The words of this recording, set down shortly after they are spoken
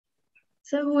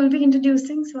So who will be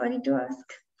introducing? Sorry to ask.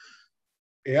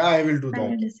 Yeah, I will do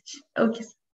that. Okay.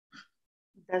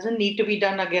 Doesn't need to be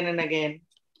done again and again.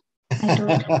 I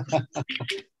don't.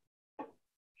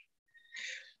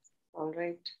 All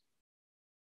right.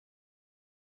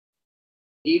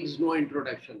 Needs no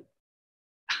introduction.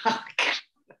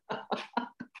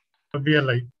 Good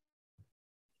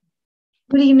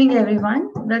evening,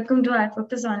 everyone. Welcome to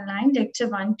iFocus Online, Lecture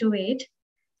 128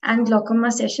 and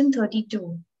Glaucoma Session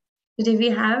 32. Today we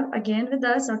have again with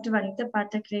us Dr. Vanita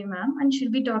Pathak-Ray, ma'am, and she'll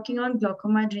be talking on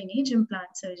glaucoma drainage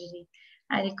implant surgery.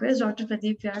 I request Dr.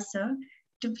 Pradeep sir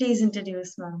to please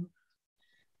introduce, ma'am.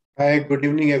 Hi, good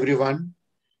evening, everyone.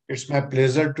 It's my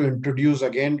pleasure to introduce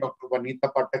again Dr. Vanita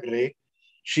Pathak-Ray.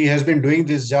 She has been doing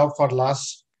this job for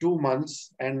last 2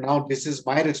 months, and now this is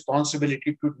my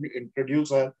responsibility to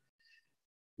introduce her.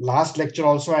 Last lecture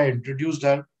also I introduced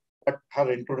her, but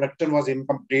her introduction was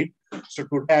incomplete. So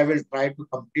today I will try to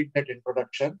complete that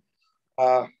introduction.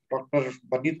 Dr.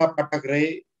 Vanita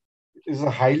Pathak-Ray is a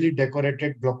highly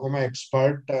decorated glaucoma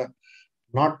expert,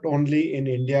 not only in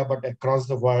India, but across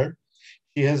the world.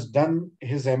 He has done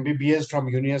his MBBS from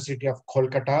University of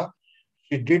Kolkata.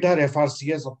 She did her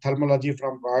FRCS ophthalmology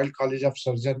from Royal College of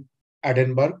Surgeons,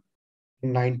 Edinburgh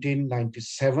in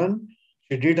 1997.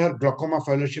 She did her glaucoma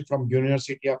fellowship from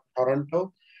University of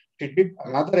Toronto. She did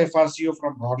another FRCO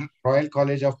from Royal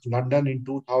College of London in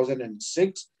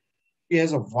 2006. She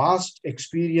has a vast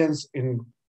experience in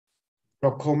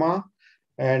glaucoma,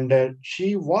 and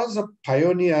she was a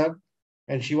pioneer,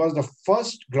 and she was the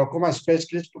first glaucoma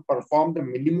specialist to perform the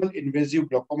minimal invasive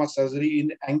glaucoma surgery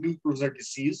in angle closure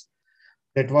disease.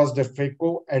 That was the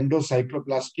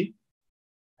phacoendocycloplasty.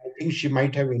 I think she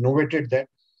might have innovated that.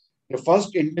 The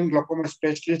first Indian glaucoma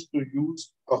specialist to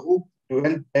use a hoop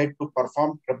dual bed to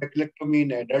perform trabeculectomy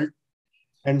in adult,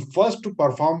 and first to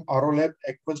perform Orolab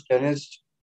aqueous drainage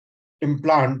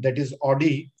implant, that is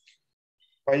ODI,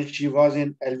 while she was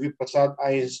in LV Prasad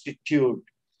Eye Institute.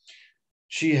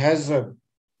 She has a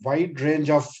wide range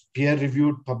of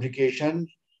peer-reviewed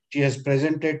publications. She has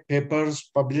presented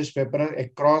papers, published papers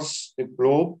across the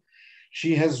globe.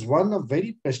 She has won a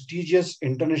very prestigious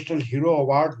International Hero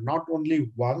Award, not only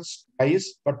once,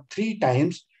 twice, but 3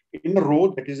 times in a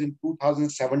row, that is in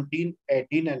 2017,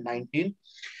 18, and 19.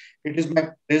 It is my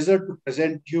pleasure to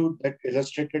present you that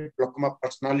illustrated glaucoma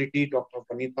personality, Dr.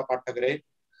 Vanita Pathak-Ray.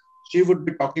 She would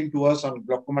be talking to us on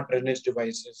glaucoma drainage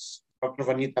devices. Dr.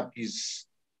 Vanita, please.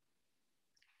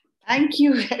 Thank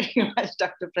you very much,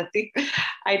 Dr. Pratik.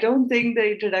 I don't think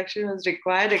the introduction was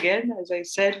required again, as I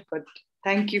said, but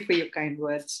thank you for your kind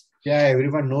words. Yeah,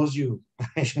 everyone knows you.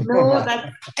 No,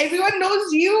 that everyone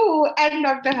knows you and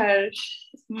Dr. Harsh.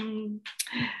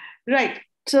 Right.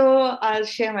 So I'll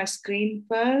share my screen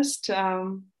first.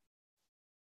 So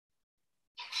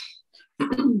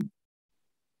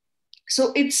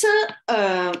it's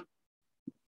a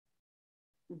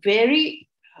very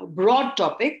broad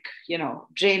topic,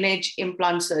 drainage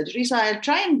implant surgery. So I'll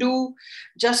try and do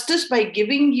justice by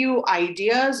giving you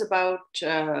ideas about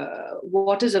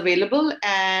what is available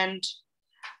and,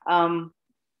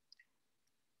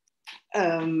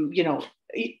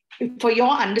 for your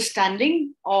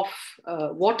understanding of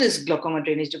what is glaucoma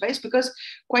drainage device, because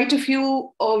quite a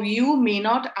few of you may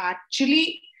not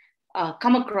actually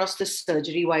come across this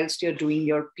surgery whilst you're doing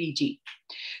your PG.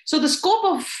 So the scope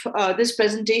of this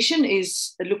presentation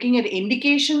is looking at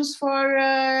indications for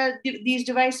these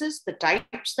devices, the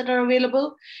types that are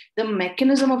available, the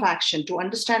mechanism of action to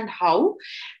understand how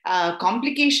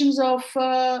complications of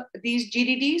these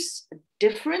GDDs,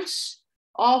 difference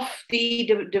of the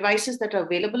devices that are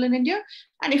available in India.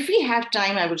 And if we have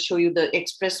time, I will show you the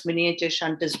express miniature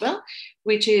shunt as well,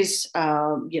 which is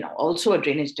also a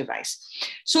drainage device.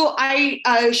 So I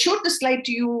showed the slide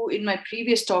to you in my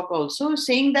previous talk also,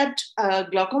 saying that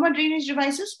glaucoma drainage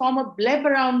devices form a bleb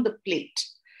around the plate,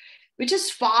 which is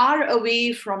far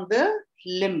away from the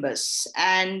limbus.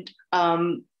 And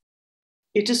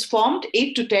it is formed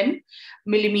 8 to 10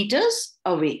 millimeters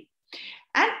away.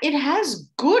 And it has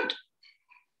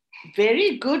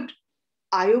very good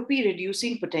IOP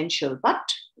reducing potential, but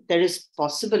there is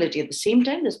possibility at the same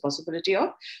time, there's possibility of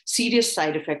serious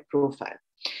side effect profile.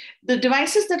 The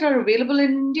devices that are available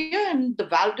in India, and the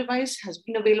valve device has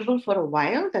been available for a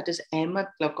while, that is Ahmed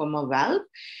glaucoma valve,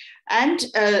 and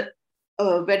a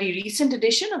very recent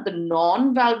addition of the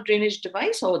non-valve drainage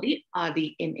device, or the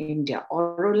ADI in India,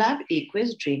 Orolab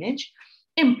aqueous drainage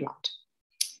implant.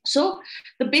 So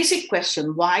the basic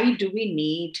question, why do we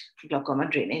need glaucoma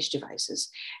drainage devices?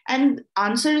 And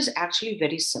answer is actually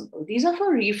very simple. These are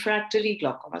for refractory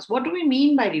glaucomas. What do we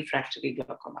mean by refractory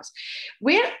glaucomas?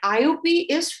 Where IOP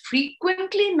is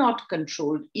frequently not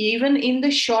controlled, even in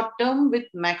the short term with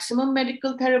maximum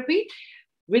medical therapy,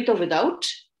 with or without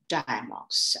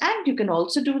diamox. And you can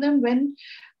also do them when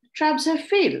trabs have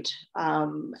failed.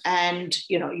 And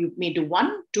you may do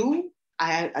 1, 2.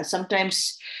 I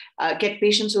sometimes get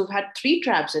patients who've had 3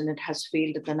 trabs and it has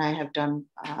failed, and then I have done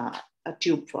a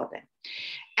tube for them.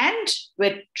 And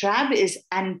where trab is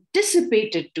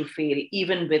anticipated to fail,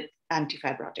 even with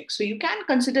antifibrotics. So you can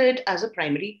consider it as a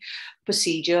primary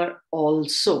procedure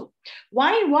also.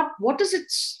 Why? What is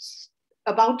it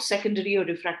about secondary or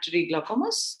refractory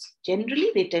glaucomas? Generally,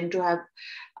 they tend to have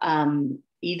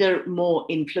either more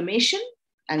inflammation,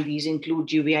 and these include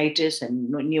uveitis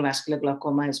and neovascular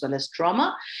glaucoma as well as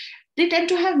trauma. They tend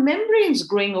to have membranes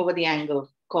growing over the angle,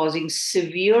 causing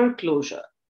severe closure.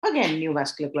 Again,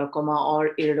 neovascular glaucoma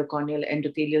or iridocorneal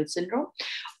endothelial syndrome.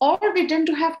 Or they tend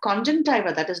to have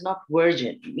conjunctiva that is not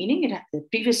virgin, meaning the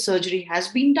previous surgery has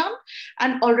been done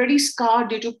and already scarred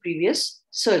due to previous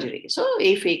surgery. So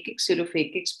aphakic,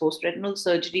 pseudophakics, post-retinal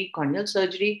surgery, corneal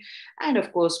surgery, and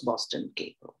of course, Boston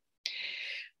Capo.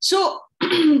 So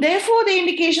therefore, the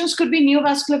indications could be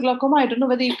neovascular glaucoma. I don't know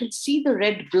whether you can see the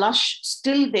red blush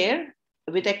still there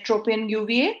with ectropion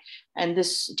UVA. And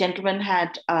this gentleman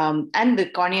had, and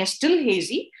the cornea is still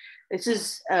hazy. This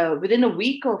is within a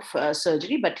week of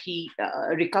surgery, but he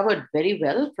recovered very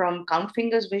well from count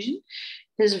fingers vision.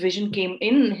 His vision came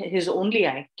in, his only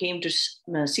eye came to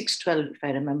 612, if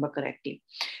I remember correctly,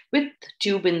 with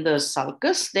tube in the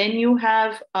sulcus. Then you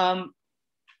have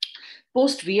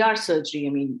post-VR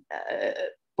surgery,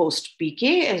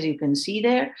 post-PK, as you can see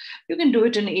there. You can do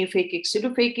it in aphakic,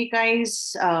 pseudophakic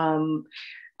eyes,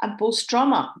 and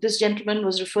post-trauma. This gentleman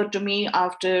was referred to me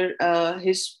after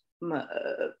his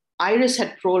iris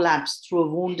had prolapsed through a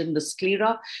wound in the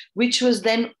sclera, which was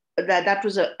then, that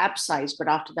was an abscess, but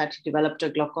after that he developed a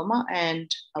glaucoma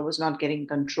and was not getting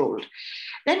controlled.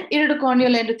 Then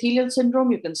iridocorneal endothelial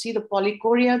syndrome, you can see the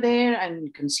polychoria there, and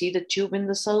you can see the tube in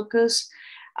the sulcus.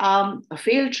 A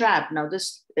failed trab. Now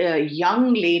this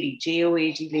young lady,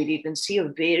 JOAG lady, you can see a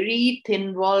very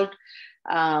thin-walled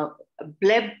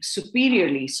bleb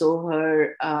superiorly. So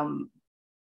her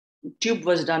tube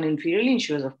was done inferiorly, and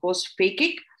she was, of course,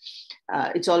 phakic.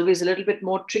 It's always a little bit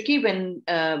more tricky when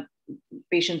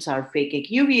patients are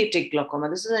phakic. Uveitic glaucoma.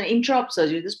 This is an intra-op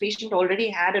surgery. This patient already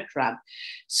had a trab.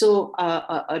 So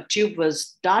a tube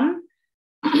was done.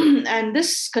 And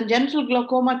this congenital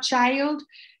glaucoma child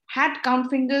had count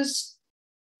fingers,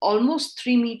 almost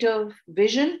 3-meter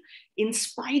vision, in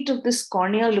spite of this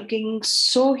cornea looking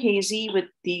so hazy with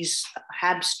these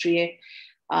Hab striae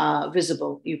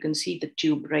visible. You can see the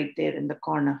tube right there in the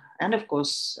corner. And of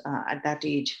course, at that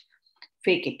age,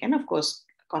 phakic. And of course,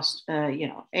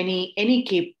 any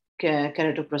cape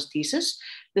keratoprosthesis.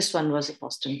 This one was a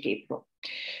Boston Capo.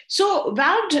 So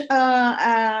valved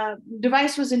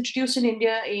device was introduced in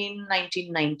India in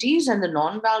 1990s, and the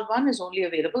non-valve one is only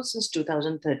available since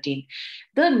 2013.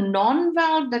 The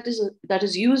non-valve that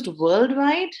is used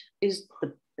worldwide is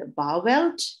the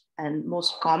Bauwelt, and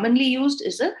most commonly used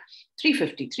is a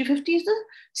 350. 350 is the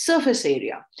surface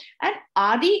area, and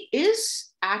ADI is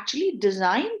actually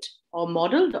designed or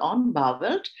modeled on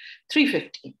Bauwelt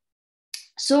 350.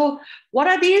 So what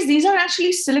are these? These are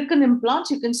actually silicon implants.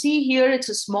 You can see here it's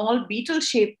a small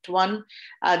beetle-shaped one.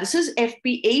 This is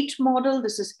FP8 model.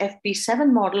 This is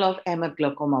FP7 model of MF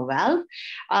glaucoma valve.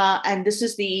 And this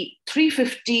is the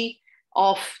 350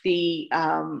 of the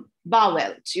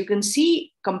Bauwelt. You can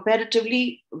see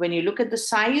comparatively, when you look at the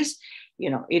size,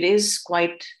 it is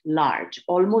quite large,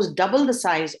 almost double the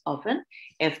size of an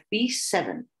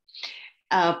FP7.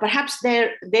 Perhaps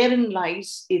therein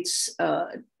lies its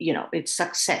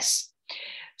success.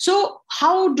 So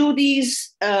how do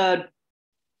these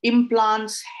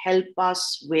implants help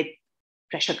us with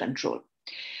pressure control?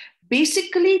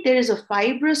 Basically, there is a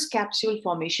fibrous capsule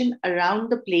formation around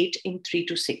the plate in 3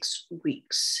 to 6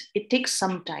 weeks. It takes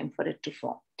some time for it to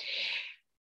form,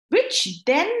 which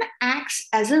then acts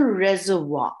as a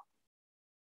reservoir,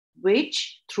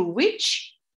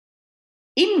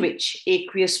 in which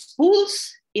aqueous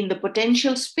pools in the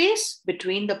potential space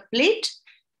between the plate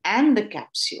and the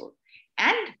capsule.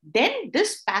 And then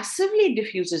this passively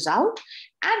diffuses out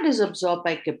and is absorbed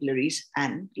by capillaries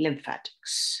and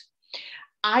lymphatics.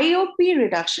 IOP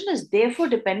reduction is therefore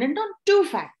dependent on 2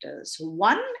 factors.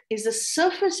 One is the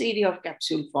surface area of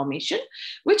capsule formation,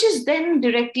 which is then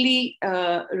directly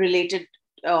related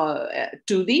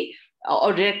to the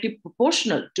or directly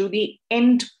proportional to the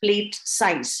end plate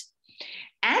size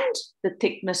and the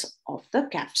thickness of the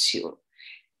capsule.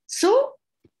 So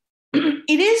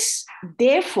it is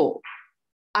therefore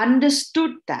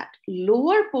understood that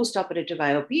lower postoperative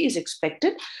IOP is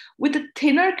expected with a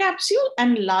thinner capsule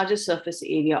and larger surface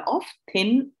area of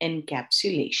thin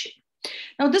encapsulation.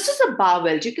 Now, this is a bar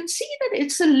weld. You can see that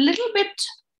it's a little bit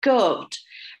curved.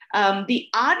 The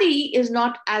RD is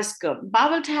not as curved.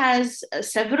 Bar weld has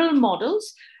several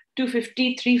models,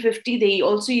 250, 350. They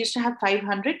also used to have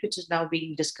 500, which is now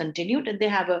being discontinued. And they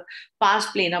have a pars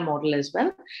plana model as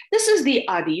well. This is the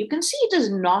RD. You can see it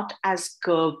is not as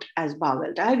curved as bar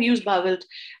weld. I have used bar weld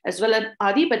as well as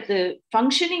RD, but the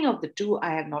functioning of the two,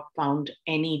 I have not found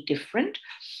any different.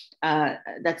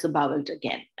 That's the bar weld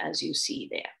again, as you see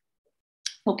there.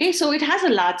 Okay, so it has a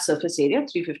large surface area,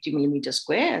 350 millimeters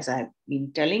square, as I've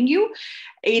been telling you.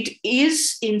 It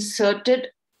is inserted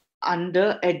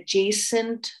under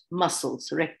adjacent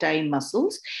muscles, recti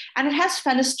muscles, and it has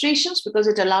fenestrations because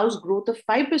it allows growth of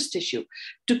fibrous tissue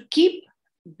to keep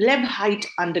bleb height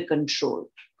under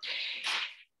control.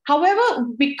 However,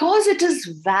 because it is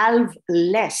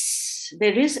valve-less,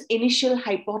 there is initial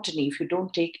hypotony if you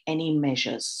don't take any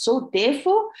measures. So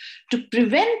therefore, to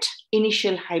prevent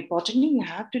initial hypotony, you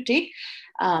have to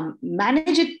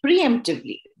manage it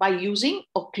preemptively by using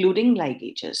occluding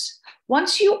ligatures.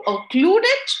 Once you occlude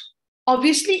it,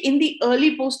 obviously in the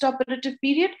early postoperative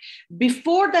period,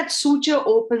 before that suture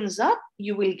opens up,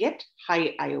 you will get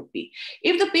high IOP.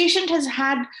 If the patient has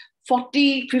had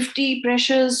 40, 50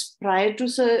 pressures prior to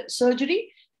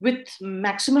surgery with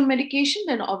maximum medication,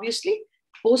 then obviously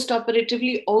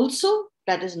post-operatively also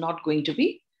that is not going to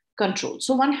be controlled.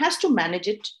 So one has to manage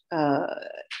it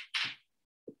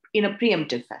in a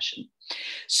preemptive fashion.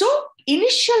 So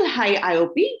initial high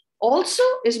IOP also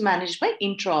is managed by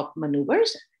intra-op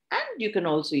maneuvers, and you can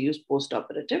also use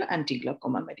post-operative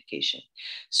anti-glaucoma medication.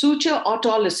 Suture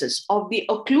autolysis of the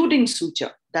occluding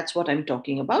suture, that's what I'm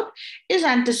talking about, is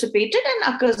anticipated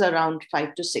and occurs around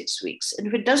 5 to 6 weeks. And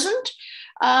if it doesn't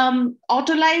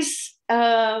autolyze,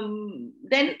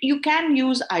 then you can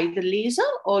use either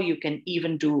laser or you can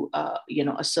even do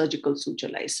a surgical suture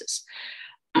lysis.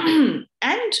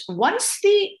 And once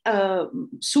the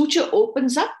suture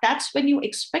opens up, that's when you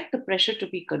expect the pressure to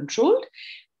be controlled.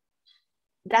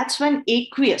 That's when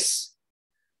aqueous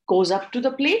goes up to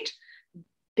the plate.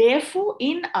 Therefore,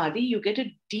 in RD, you get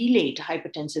a delayed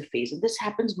hypertensive phase. And this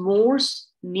happens more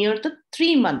near the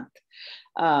 3-month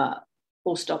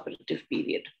postoperative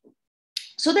period.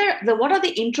 So what are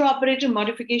the intraoperative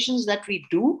modifications that we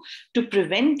do to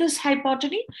prevent this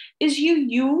hypotony? Is you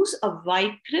use a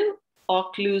vicryl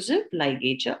occlusive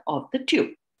ligature of the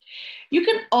tube. You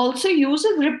can also use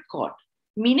a rip cord,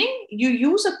 meaning you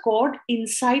use a cord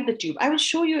inside the tube. I will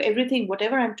show you everything,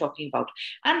 whatever I'm talking about.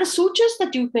 And the sutures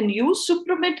that you can use,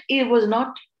 Supramed was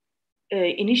not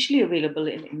initially available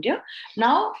in India.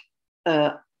 Now,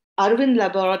 Arvind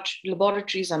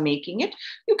laboratories are making it.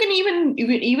 You can even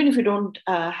if you don't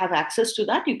have access to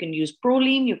that, you can use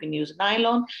Prolene, you can use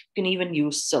nylon, you can even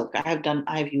use silk.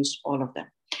 I've used all of them.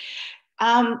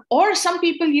 Or some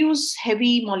people use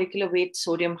heavy molecular weight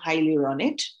sodium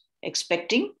hyaluronate,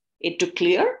 expecting it to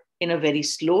clear in a very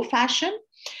slow fashion.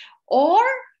 Or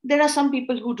there are some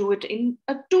people who do it in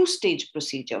a 2-stage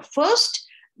procedure. First,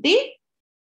 they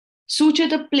suture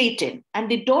the plate in and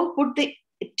they don't put the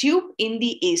tube in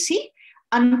the AC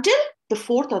until the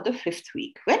 4th or the 5th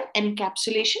week, when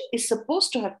encapsulation is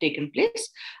supposed to have taken place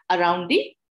around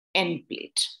the end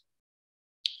plate.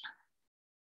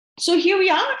 So here we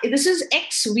are. This is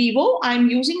ex vivo. I'm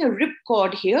using a rip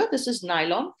cord here. This is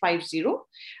nylon 50.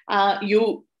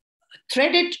 You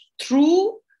thread it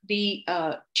through the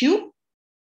tube,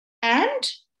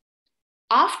 and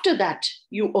after that,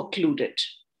 you occlude it.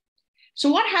 So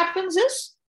what happens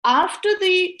is, after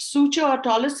the suture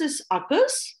autolysis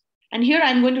occurs, and here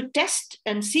I'm going to test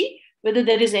and see whether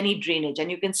there is any drainage,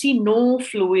 and you can see no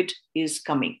fluid is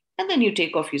coming. And then you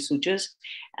take off your sutures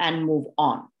and move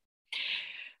on.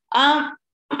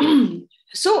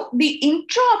 So the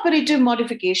intraoperative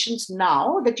modifications,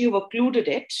 now that you've occluded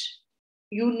it,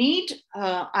 you need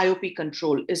IOP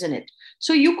control, isn't it?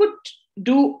 So you could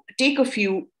take a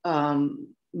few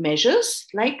measures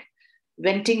like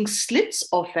venting slits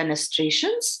or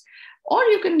fenestrations, or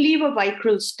you can leave a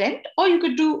vicryl stent, or you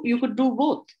could do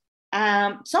both.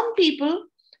 Some people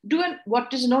do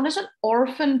what is known as an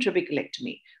orphan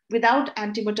trabeculectomy without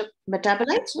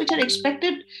antimetabolites, which are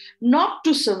expected not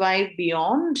to survive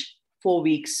beyond 4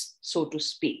 weeks, so to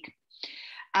speak.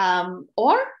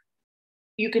 Or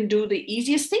you can do the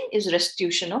easiest thing is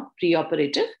restitution of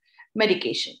preoperative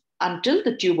medication. until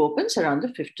the tube opens around the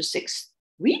 5th to 6th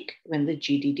week when the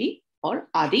GDD or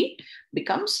ADI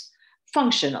becomes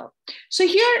functional. So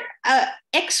here,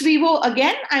 ex vivo,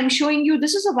 again, I'm showing you,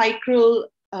 this is a vicryl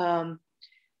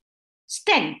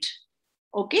stent,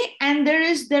 okay? And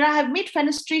I have made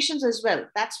fenestrations as well.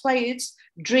 That's why it's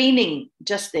draining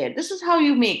just there. This is how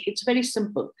you make, it's very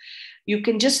simple. You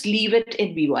can just leave it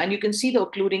in vivo and you can see the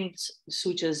occluding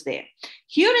sutures there.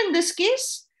 Here in this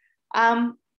case,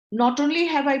 not only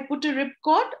have I put a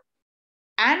ripcord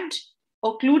and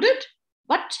occluded,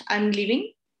 but I'm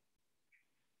leaving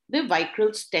the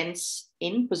vicryl stents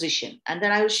in position. And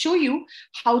then I will show you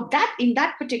how that, in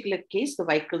that particular case, the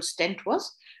vicryl stent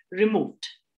was removed.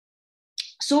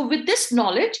 So with this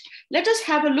knowledge, let us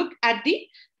have a look at the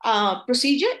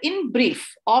procedure in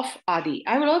brief of ADI.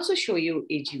 I will also show you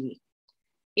AGV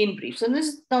in brief. So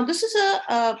this is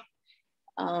a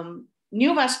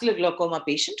neovascular glaucoma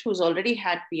patient who's already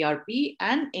had PRP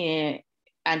and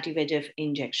anti-VEGF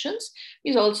injections.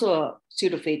 He's also a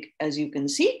pseudophakic, as you can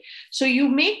see. So you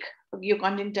make your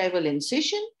conjunctival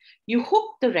incision, you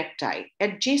hook the recti,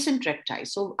 adjacent recti.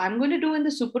 So I'm going to do in the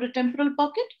superior-temporal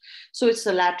pocket. So it's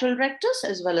the lateral rectus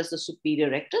as well as the superior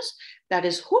rectus that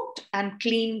is hooked and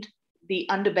cleaned. The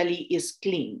underbelly is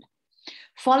cleaned.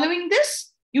 Following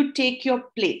this, you take your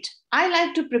plate. I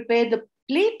like to prepare the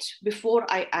plate before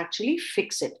I actually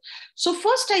fix it. So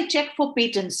first I check for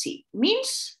patency,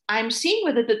 means I'm seeing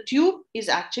whether the tube is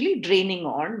actually draining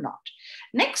or not.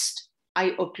 Next,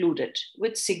 I occlude it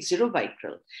with 6-0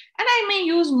 vicryl. And I may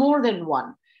use more than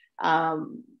one.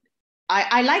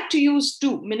 I like to use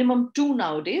two, minimum two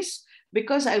nowadays,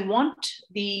 because I want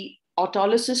the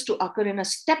autolysis to occur in a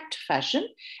stepped fashion,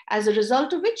 as a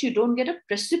result of which you don't get a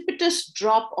precipitous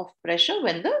drop of pressure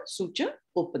when the suture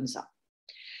opens up.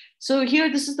 So here,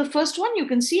 this is the first one. You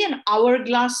can see an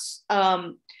hourglass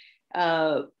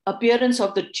appearance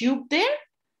of the tube there.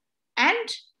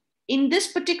 And in this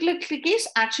particular case,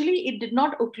 actually, it did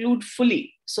not occlude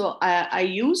fully. So I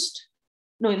used,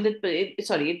 no, it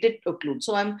did occlude.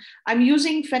 So I'm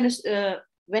using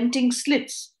venting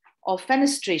slits or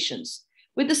fenestrations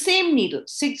with the same needle,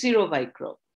 6-0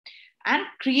 vicryl, and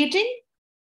creating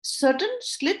certain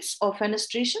slits or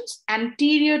fenestrations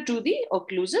anterior to the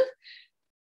occlusive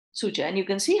suture. And you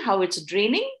can see how it's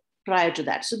draining prior to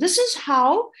that. So this is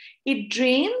how it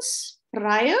drains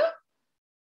prior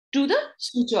to the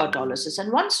suture autolysis.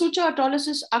 And once suture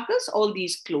autolysis occurs, all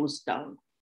these close down.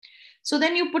 So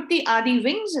then you put the ADI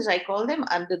wings, as I call them,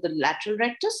 under the lateral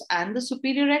rectus and the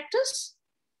superior rectus.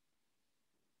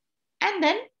 And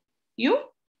then you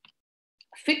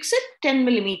fix it 10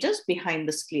 millimeters behind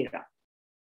the sclera.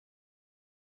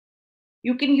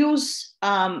 You can use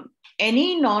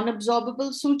any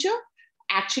non-absorbable suture.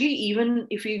 Actually, even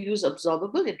if you use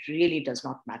absorbable, it really does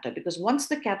not matter, because once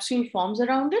the capsule forms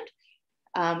around it,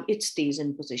 it stays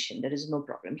in position. There is no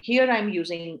problem. Here I'm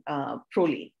using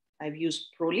Proline. I've used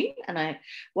Proline, and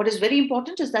what is very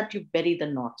important is that you bury the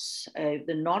knots. If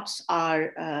the knots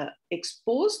are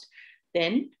exposed,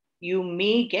 then you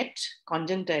may get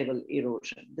conjunctival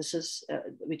erosion. This is,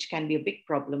 which can be a big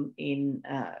problem in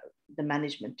the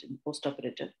management, in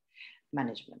postoperative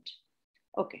management.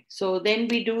 Okay, so then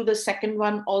we do the second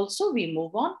one also, we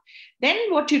move on. Then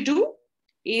what you do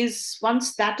is,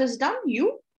 once that is done,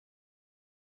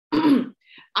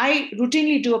 I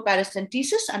routinely do a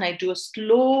paracentesis and I do a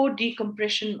slow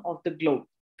decompression of the globe,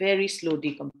 very slow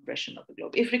decompression of the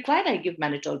globe. If required, I give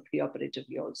mannitol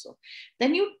preoperatively also.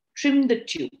 Then you trim the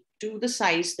tube to the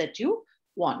size that you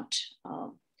want.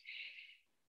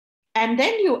 And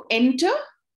then you enter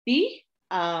the,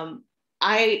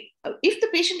 if the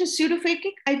patient is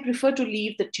pseudophakic, I prefer to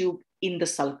leave the tube in the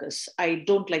sulcus. I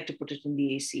don't like to put it in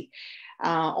the AC.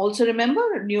 Also remember,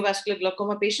 neovascular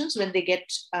glaucoma patients, when they get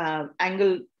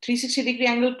 360-degree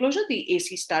angle closure, the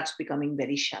AC starts becoming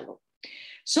very shallow.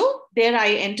 So there I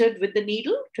entered with the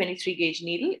needle, 23 gauge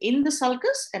needle in the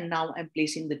sulcus, and now I'm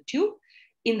placing the tube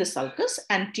in the sulcus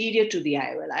anterior to the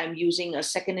IOL. I'm using a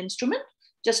second instrument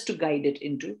just to guide it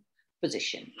into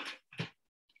position.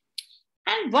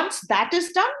 And once that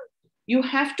is done, you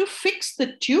have to fix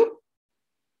the tube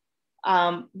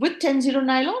with 10-0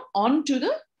 nylon onto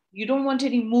the, you don't want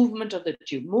any movement of the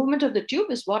tube. Movement of the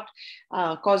tube is what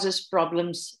causes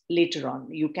problems later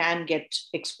on. You can get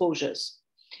exposures.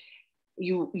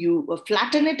 You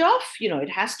flatten it off, it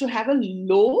has to have a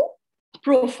low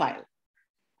profile.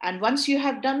 And once you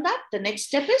have done that, the next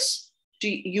step is to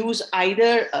use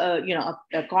either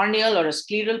a corneal or a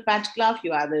scleral patch cloth.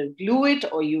 You either glue it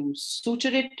or you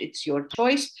suture it. It's your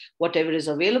choice, whatever is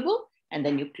available. And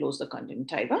then you close the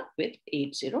conjunctiva with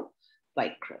 8-0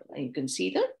 vicryl. And you can see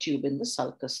the tube in the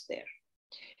sulcus there.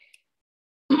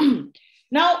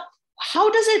 Now, how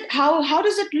does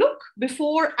it look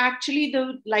before actually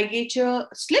the ligature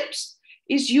slips?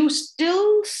 Is you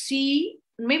still see,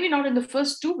 maybe not in the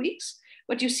first 2 weeks,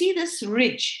 but you see this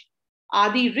ridge.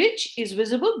 Adi ridge is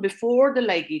visible before the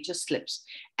ligature slips.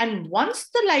 And once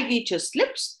the ligature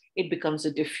slips, it becomes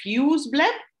a diffuse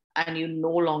bleb, and you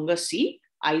no longer see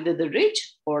either the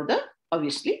ridge or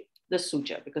obviously the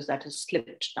suture, because that has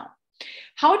slipped now.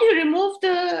 How do you remove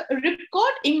the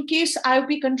ripcord in case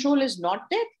IOP control is not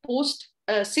there post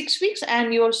 6 weeks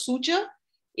and your suture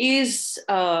is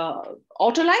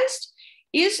autolyzed?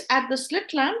 Is at the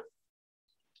slit lamp,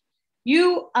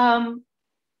 you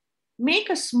make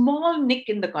a small nick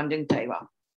in the conjunctiva.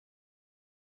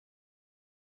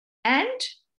 And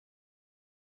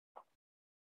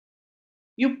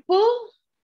you pull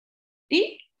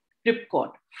the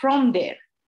ripcord from there,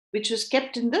 which was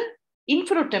kept in the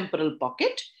inferotemporal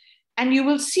pocket, and you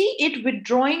will see it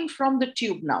withdrawing from the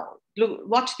tube now. Look,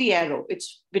 watch the arrow,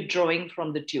 it's withdrawing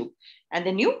from the tube. And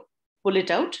then you pull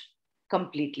it out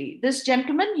completely. This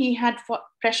gentleman, he had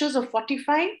pressures of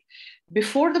 45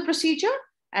 before the procedure,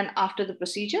 and after the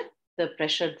procedure, the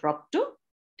pressure dropped to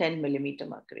 10 millimeter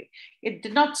mercury. It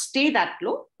did not stay that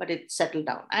low, but it settled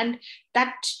down. And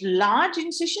that large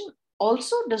incision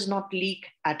also does not leak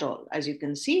at all, as you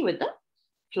can see with the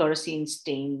fluorescein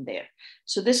stain there.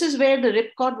 So this is where the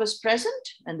ripcord was present,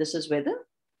 and this is where the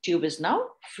tube is now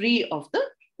free of the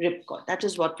ripcord. That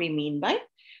is what we mean by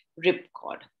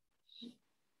ripcord.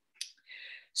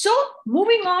 So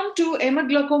moving on to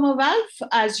hematgloboma valve,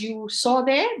 as you saw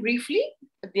there briefly,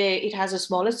 it has a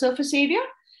smaller surface area,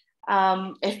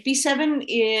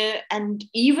 FP7 and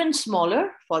even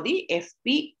smaller for the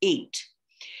FP8.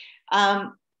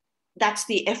 That's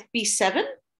the FP7.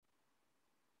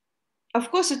 Of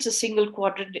course, it's a single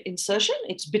quadrant insertion.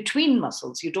 It's between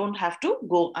muscles. You don't have to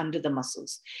go under the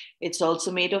muscles. It's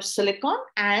also made of silicone,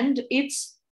 and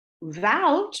it's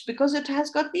valved because it has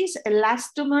got these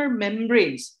elastomer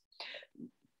membranes,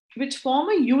 which form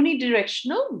a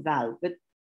unidirectional valve with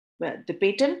the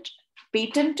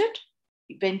patented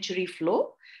Venturi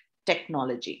flow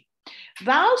technology.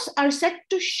 Valves are set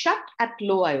to shut at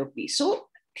low IOP. So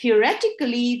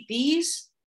theoretically, these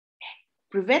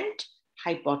prevent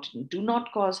hypotony, do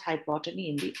not cause hypotony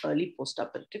in the early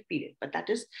postoperative period, but that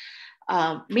is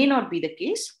may not be the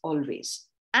case always.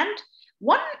 And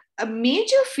a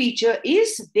major feature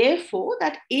is therefore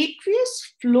that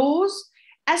aqueous flows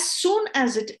as soon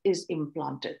as it is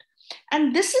implanted.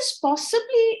 And this is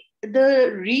possibly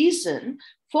the reason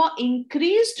for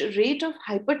increased rate of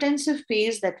hypertensive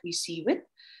phase that we see with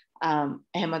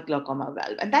hematgloboma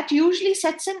valve. And that usually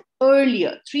sets in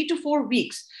earlier, 3 to 4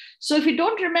 weeks. So if you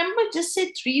don't remember, just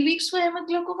say 3 weeks for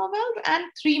hematgloboma valve and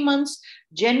 3 months,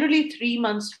 generally 3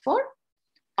 months for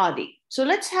ADI. So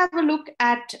let's have a look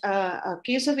at a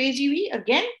case of AGV.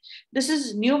 Again, this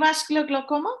is neovascular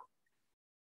glaucoma,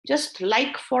 just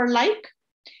like for like.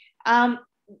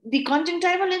 The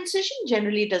conjunctival incision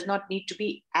generally does not need to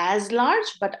be as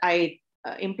large, but I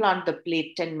implant the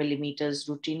plate 10 millimeters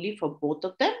routinely for both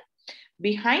of them.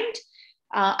 Behind,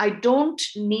 I don't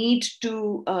need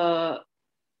to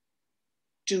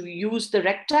use the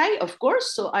recti, of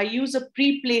course. So I use a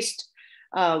pre-placed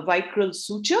vicryl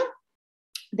suture.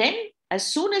 Then as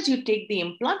soon as you take the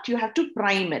implant, you have to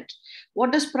prime it.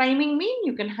 What does priming mean?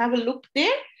 You can have a look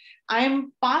there. I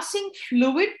am passing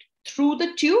fluid through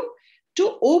the tube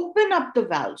to open up the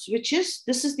valves,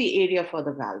 this is the area for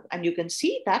the valve. And you can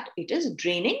see that it is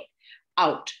draining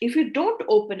out. If you don't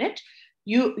open it,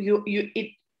 you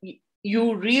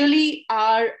really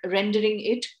are rendering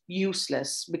it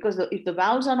useless, because if the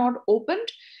valves are not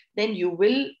opened, then you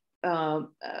will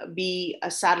be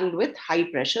saddled with high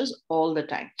pressures all the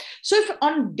time. So if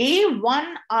on day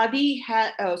one,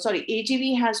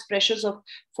 AGV has pressures of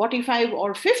 45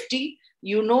 or 50,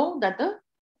 you know that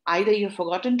either you've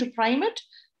forgotten to prime it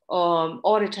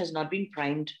or it has not been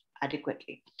primed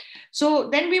adequately. So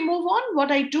then we move on.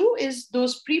 What I do is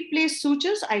those pre-placed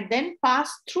sutures, I then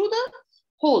pass through the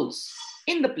holes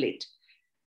in the plate.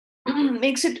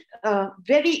 Makes it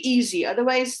very easy.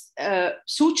 Otherwise,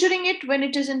 suturing it when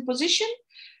it is in position,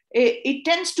 it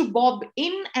tends to bob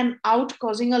in and out,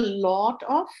 causing a lot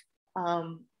of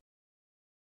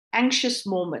anxious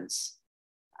moments.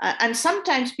 And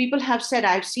sometimes people have said,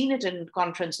 I've seen it in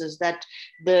conferences, that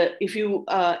if you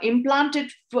implant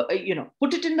it, put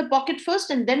it in the pocket first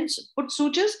and then put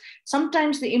sutures,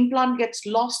 sometimes the implant gets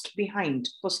lost behind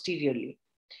posteriorly.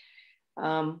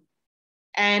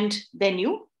 And then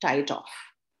you tie it off.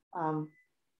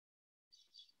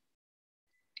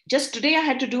 Just today, I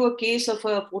had to do a case of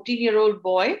a 14-year-old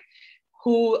boy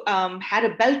who had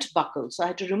a belt buckle. So I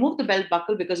had to remove the belt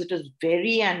buckle because it was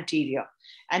very anterior.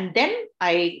 And then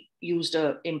I used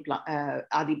a implant,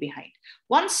 Adi behind.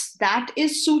 Once that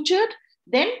is sutured,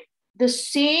 then the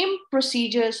same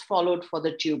procedure is followed for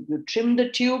the tube. You trim the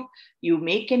tube, you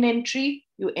make an entry,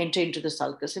 you enter into the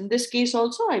sulcus. In this case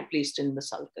also, I placed in the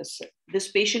sulcus.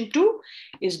 This patient too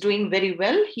is doing very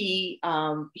well. He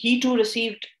too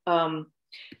received a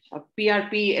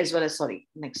PRP as well as, sorry,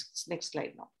 next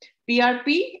slide now.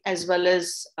 PRP as well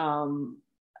as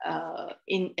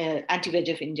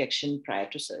anti-VEGF injection prior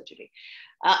to surgery.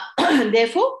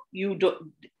 Therefore, you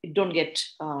don't get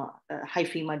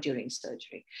hyphema during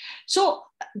surgery. So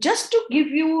just to give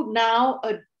you now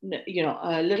a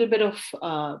little bit of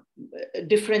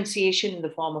differentiation in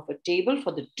the form of a table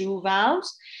for the two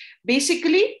valves.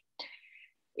 Basically,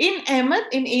 in Ahmed,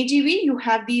 in AGV, you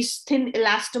have these thin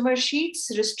elastomer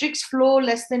sheets, restricts flow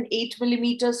less than 8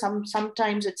 millimeters.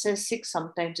 Sometimes it says 6,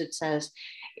 sometimes it says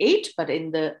 8, but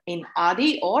in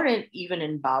Adi or even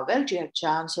in Bowelt, you have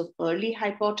chance of early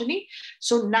hypotony.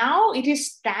 So now it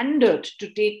is standard to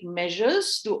take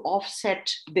measures to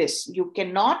offset this. You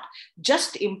cannot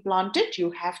just implant it.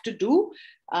 You have to do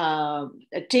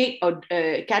carry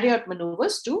out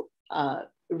maneuvers to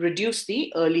reduce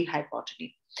the early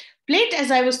hypotony. Plate,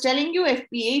 as I was telling you,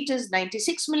 FP8 is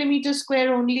 96 millimeters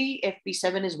square only.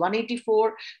 FP7 is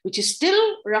 184, which is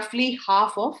still roughly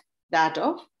half of that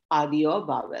of Adi or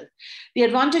Bowel. The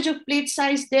advantage of plate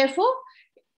size, therefore,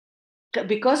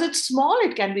 because it's small,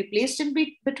 it can be placed in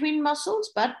between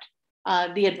muscles, but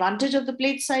the advantage of the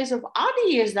plate size of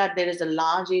Adi is that there is a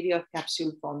large area of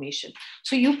capsule formation.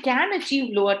 So you can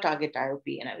achieve lower target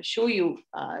IOP, and I will show you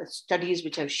studies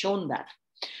which have shown that.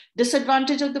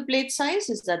 Disadvantage of the plate size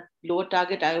is that lower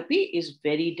target IOP is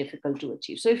very difficult to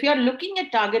achieve. So if you are looking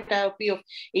at target IOP of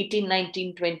 18,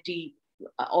 19, 20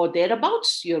 or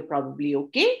thereabouts, you're probably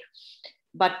okay.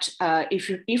 But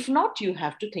if not, you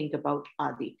have to think about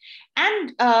Adi.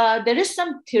 And there is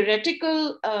some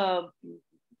theoretical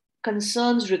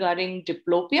concerns regarding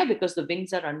diplopia because the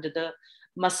wings are under the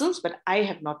muscles, but I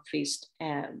have not faced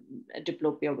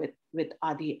diplopia with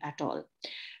Adi at all.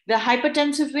 The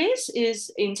hypertensive phase is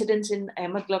incidence in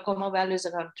Ahmed glaucoma valve is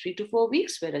around 3 to 4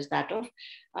 weeks, whereas that of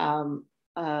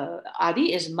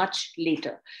Adi is much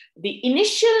later. The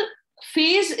initial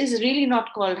phase is really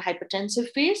not called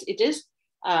hypertensive phase. It is,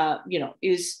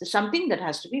 is something that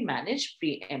has to be managed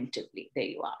preemptively. There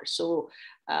you are. So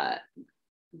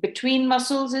between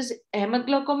muscles is Ahmed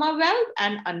glaucoma valve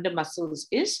and under muscles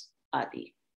is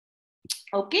Adi.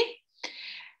 Okay.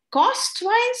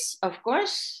 Cost-wise, of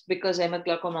course, because Ahmed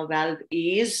glaucoma valve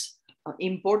is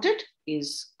imported,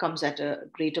 comes at a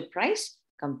greater price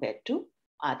compared to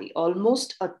Adi.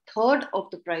 Almost a third of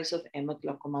the price of Ahmed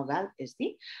glaucoma valve is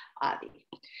the Adi.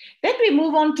 Then we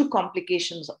move on to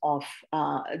complications of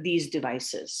these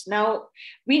devices. Now,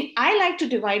 I like to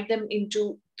divide them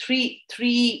into three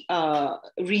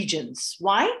regions.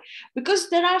 Why? Because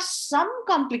there are some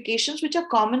complications which are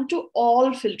common to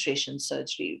all filtration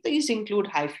surgery. These include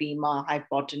hyphema,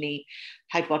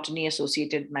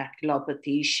 hypotony-associated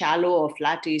maculopathy, shallow or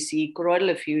flat AC, choroidal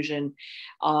effusion,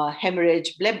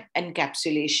 hemorrhage, bleb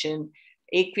encapsulation,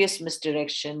 aqueous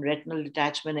misdirection, retinal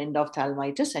detachment,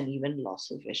 endophthalmitis, and even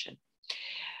loss of vision.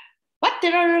 But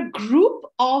there are a group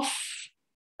of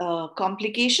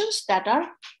complications that are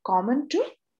common to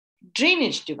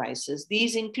drainage devices.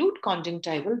 These include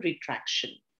conjunctival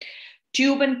retraction,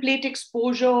 tube and plate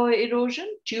exposure or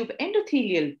erosion, tube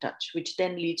endothelial touch, which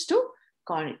then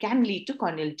can lead to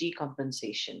corneal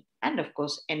decompensation, and of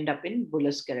course end up in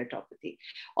bullous keratopathy.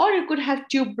 Or you could have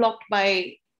tube blocked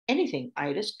by anything,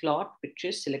 iris, clot,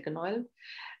 vitreous, silicon oil,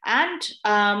 and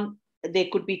there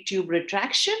could be tube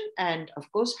retraction, and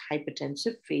of course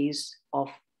hypertensive phase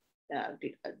of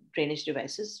drainage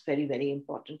devices, very, very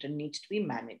important and needs to be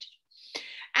managed.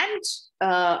 And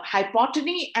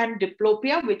hypotony and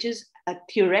diplopia, which is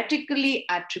theoretically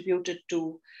attributed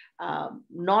to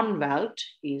non-valved,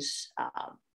 is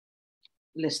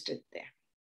listed there.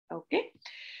 Okay,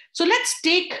 so let's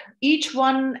take each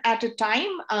one at a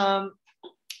time.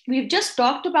 We've just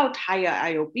talked about higher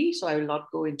IOP, so I will not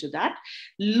go into that.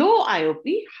 Low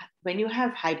IOP, when you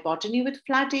have hypotony with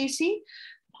flat AC,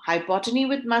 hypotony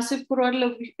with massive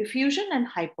choroidal effusion, and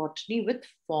hypotony with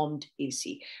formed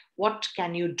AC. What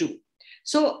can you do?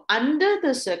 So under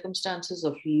the circumstances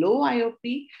of low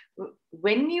IOP,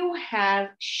 when you have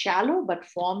shallow but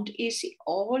formed AC,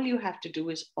 all you have to do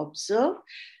is observe.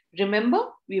 Remember,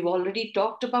 we've already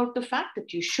talked about the fact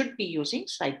that you should be using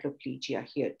cycloplegia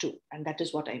here too. And that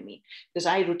is what I mean, because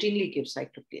I routinely give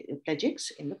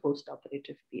cycloplegics in the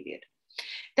postoperative period.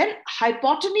 Then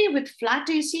hypotony with flat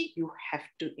AC, you have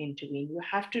to intervene. You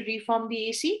have to reform the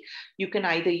AC. You can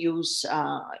either use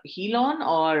Helon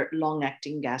or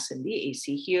long-acting gas in the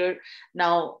AC. Here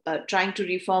now, trying to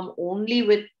reform only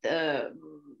with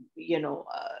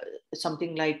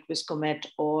something like Viscomet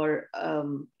or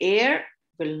air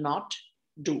will not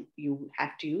do. You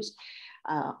have to use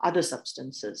other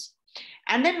substances.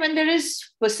 And then when there is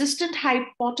persistent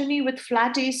hypotony with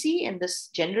flat AC, and this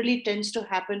generally tends to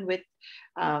happen with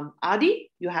ADI,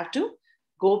 you have to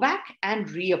go back and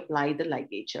reapply the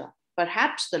ligature.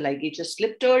 Perhaps the ligature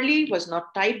slipped early, was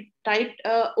not tied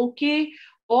okay,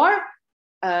 or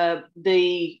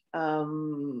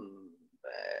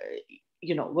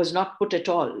was not put at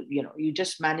all. You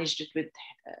just managed it with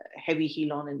heavy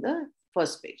Helon in the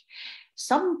first page.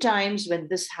 Sometimes when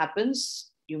this happens,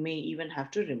 you may even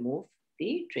have to remove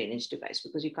the drainage device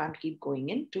because you can't keep going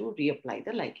in to reapply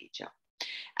the ligature.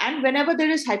 And whenever there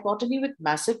is hypotony with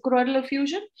massive choroidal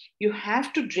effusion, you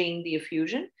have to drain the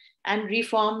effusion and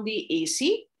reform the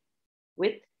AC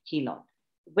with Helon.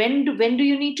 When do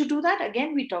you need to do that?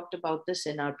 Again, we talked about this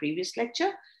in our previous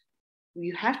lecture.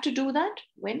 You have to do that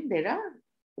when there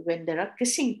are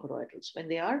kissing choroidals, when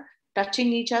they are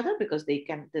touching each other, because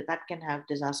that can have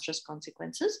disastrous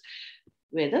consequences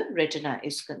where the retina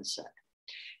is concerned.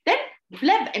 Then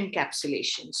bleb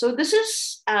encapsulation. So this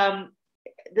is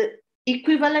the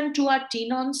equivalent to our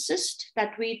tenon cyst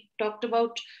that we talked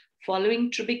about following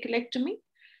trabeculectomy.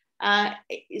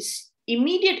 Is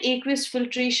immediate aqueous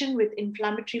filtration with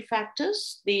inflammatory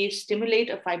factors. They stimulate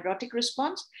a fibrotic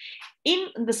response in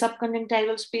the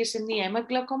subconjunctival space in the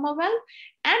hemaglaucoma valve,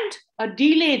 and a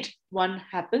delayed one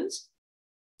happens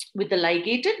with the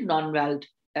ligated non-valved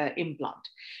implant.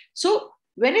 So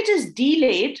when it is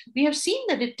delayed, we have seen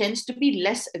that it tends to be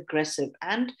less aggressive,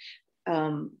 and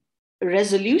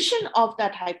resolution of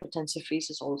that hypertensive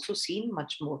phase is also seen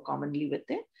much more commonly with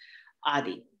the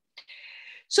ADI.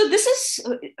 So this is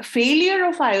failure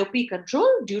of IOP control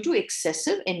due to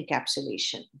excessive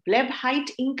encapsulation. Bleb height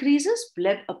increases,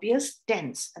 bleb appears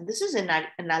tense, and this is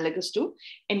analogous to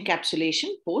encapsulation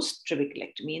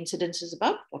post-trabeculectomy. Incidence is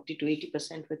about 40 to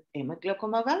 80% with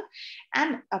hemaglaucoma valve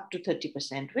and up to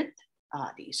 30% with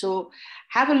ADI. So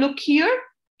have a look here.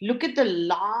 Look at the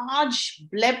large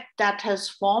bleb that has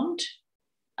formed,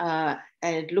 and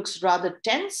it looks rather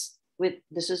tense.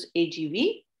 This is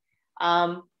AGV.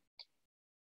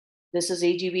 This is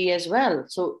AGV as well.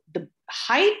 So the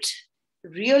height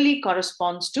really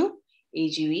corresponds to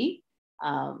AGV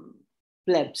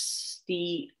blebs.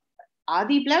 The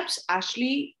ADI blebs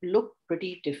actually look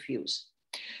pretty diffuse.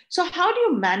 So how do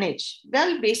you manage?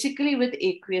 Well, basically with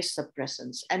aqueous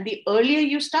suppressants. And the earlier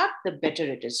you start, the better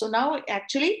it is. So now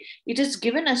actually it is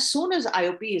given as soon as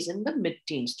IOP is in the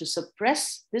mid-teens to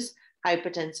suppress this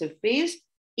hypertensive phase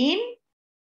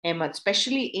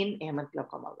especially in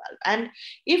hemaglaucoma valve. And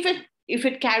if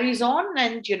it carries on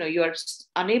and you're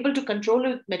unable to control it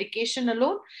with medication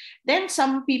alone, then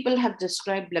some people have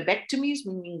described blebectomies,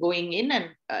 meaning going in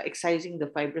and excising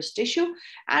the fibrous tissue,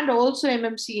 and also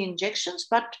MMC injections,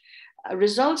 but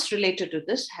results related to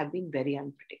this have been very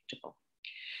unpredictable.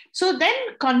 So then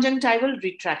conjunctival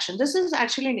retraction. This is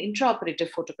actually an intraoperative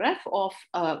photograph of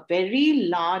a very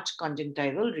large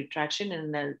conjunctival retraction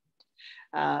in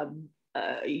a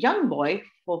young boy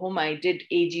for whom I did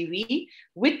AGV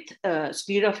with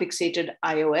sclerofixated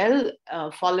IOL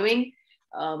following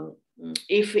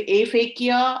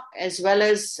aphakia as well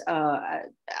as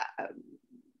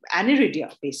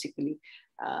aniridia, basically,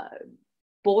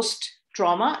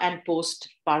 post-trauma and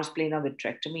post-pars plana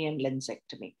vitrectomy and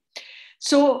lensectomy.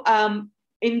 So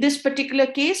in this particular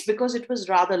case, because it was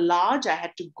rather large, I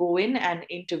had to go in and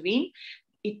intervene.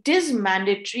 It is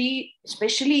mandatory,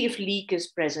 especially if leak is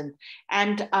present.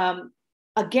 And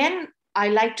again, I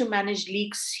like to manage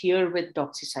leaks here with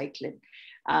doxycycline.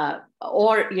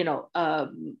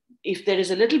 If there is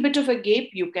a little bit of a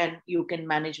gape, you can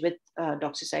manage with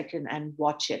doxycycline and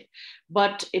watch it.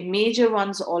 But in major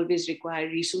ones always require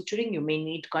resuturing. You may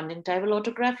need conjunctival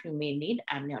autograft. You may need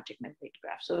amniotic membrane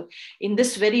graft. So in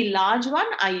this very large one,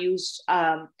 I used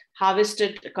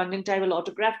harvested conjunctival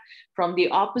autograft from the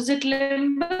opposite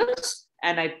limbus,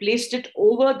 and I placed it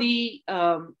over the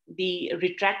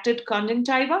retracted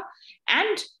conjunctiva.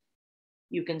 And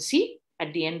you can see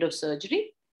at the end of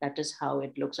surgery, that is how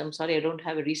it looks. I'm sorry, I don't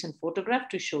have a recent photograph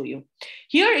to show you.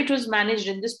 Here it was managed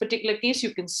in this particular case.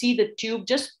 You can see the tube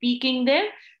just peeking there.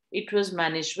 It was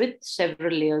managed with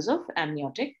several layers of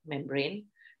amniotic membrane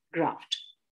graft.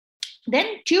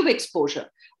 Then tube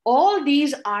exposure. All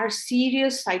these are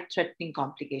serious sight-threatening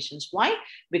complications. Why?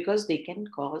 Because they can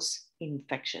cause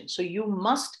infection. So you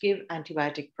must give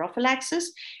antibiotic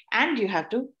prophylaxis, and you have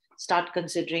to start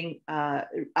considering,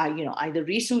 either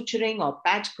resuturing or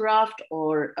patch graft,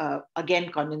 or again,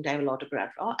 conjunctival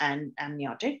autograft or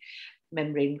amniotic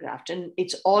membrane graft. And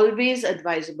it's always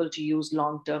advisable to use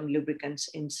long-term lubricants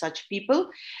in such people.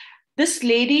 This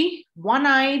lady,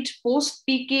 one-eyed,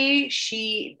 post-PK,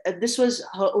 this was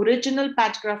her original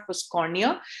patch graft was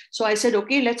cornea. So I said,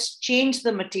 okay, let's change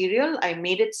the material. I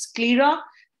made it sclera,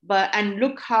 and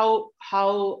look how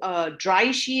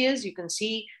dry she is. You can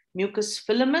see mucous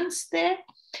filaments there.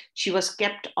 She was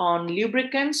kept on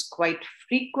lubricants, quite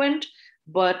frequent,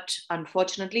 but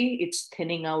unfortunately, it's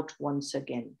thinning out once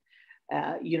again.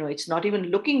 It's not even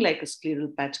looking like a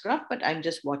scleral patch graft, but I'm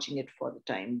just watching it for the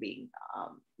time being,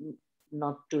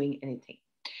 not doing anything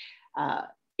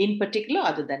in particular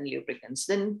other than lubricants.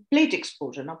 Then plate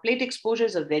exposure. Now, plate exposure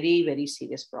is a very, very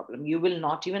serious problem. You will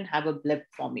not even have a bleb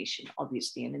formation,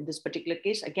 obviously. And in this particular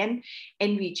case, again,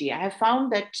 NVG. I have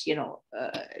found that,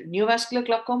 neovascular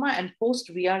glaucoma and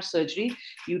post-VR surgery,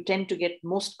 you tend to get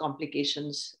most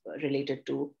complications related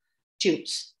to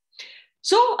tubes.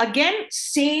 So again,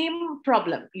 same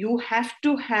problem. You have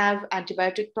to have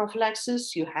antibiotic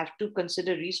prophylaxis. You have to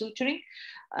consider resuturing,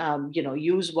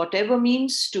 use whatever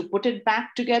means to put it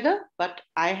back together. But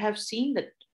I have seen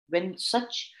that when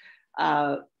such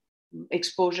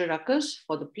exposure occurs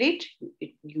for the plate,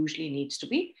 it usually needs to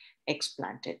be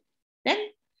explanted. Then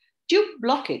tube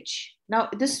blockage. Now,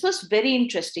 this was very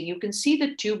interesting. You can see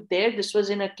the tube there. This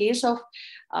was in a case of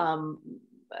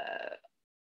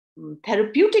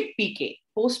therapeutic PK,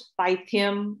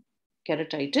 post-pythium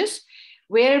keratitis,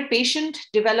 where patient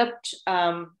developed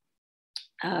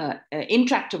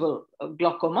intractable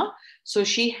glaucoma. So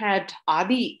she had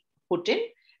ADI put in,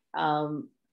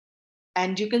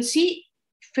 and you can see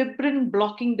fibrin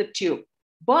blocking the tube,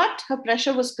 but her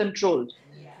pressure was controlled.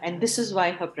 And this is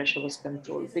why her pressure was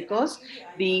controlled, because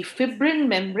the fibrin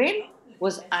membrane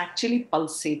was actually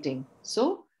pulsating.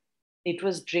 So it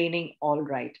was draining all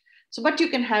right. So, but you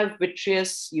can have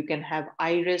vitreous, you can have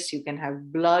iris, you can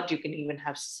have blood, you can even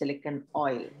have silicon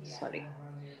oil. Sorry,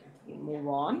 we move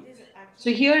on.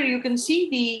 So here you can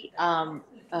see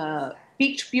the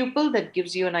peaked pupil. That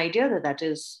gives you an idea that that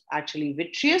is actually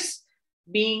vitreous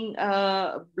being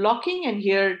blocking. And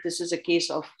here, this is a case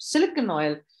of silicon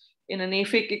oil in an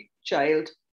aphakic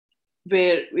child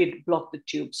where it blocked the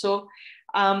tube. So,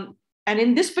 and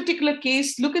in this particular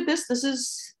case, look at this. This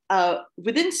is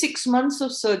within 6 months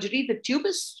of surgery, the tube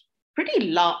is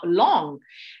pretty long.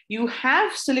 You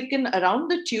have silicon around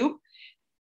the tube,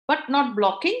 but not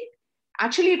blocking.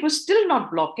 Actually, it was still not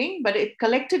blocking, but it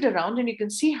collected around, and you can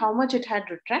see how much it had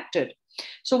retracted.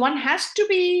 So one has to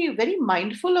be very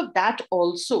mindful of that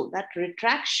also, that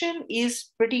retraction is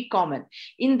pretty common.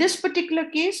 In this particular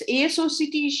case,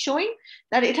 ASOCT is showing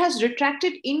that it has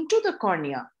retracted into the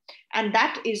cornea. And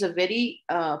that is a very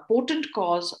potent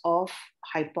cause of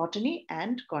hypotony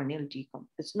and corneal decompensation.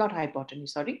 It's not hypotony,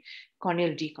 sorry,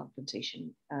 corneal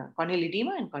decompensation, corneal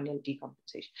edema and corneal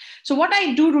decompensation. So what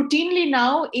I do routinely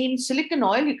now in silicon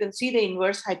oil, you can see the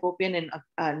inverse hypopyon in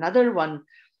another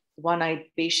one-eyed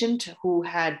patient who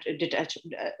had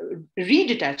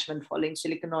redetachment following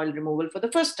silicon oil removal for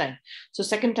the first time. So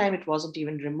second time it wasn't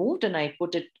even removed, and I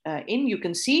put it in. You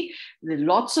can see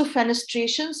lots of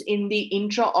fenestrations in the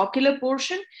intraocular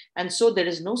portion, and so there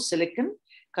is no silicon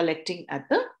collecting at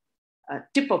the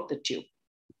tip of the tube.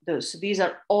 So these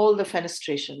are all the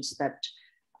fenestrations that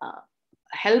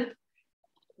help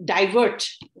divert,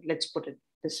 let's put it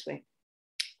this way.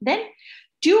 Then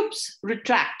tubes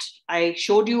retract. I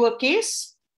showed you a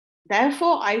case.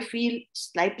 Therefore, I feel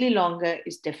slightly longer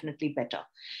is definitely better.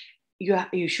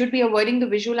 You should be avoiding the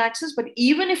visual axis, but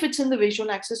even if it's in the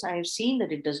visual axis, I have seen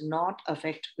that it does not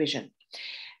affect vision.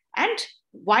 And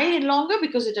why longer?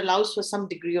 Because it allows for some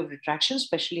degree of retraction,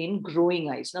 especially in growing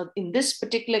eyes. Now, in this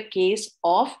particular case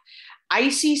of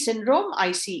ICE syndrome,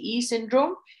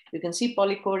 you can see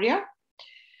polychoria.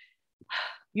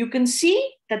 You can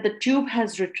see that the tube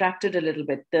has retracted a little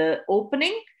bit. The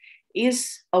opening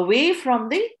is away from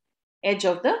the edge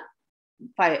of the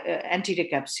anterior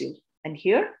capsule. And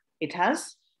here it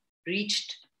has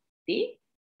reached the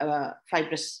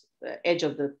fibrous edge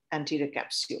of the anterior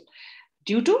capsule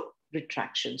due to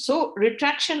retraction. So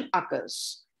retraction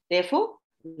occurs. Therefore,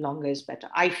 longer is better.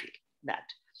 I feel that.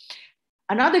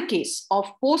 Another case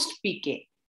of post-PK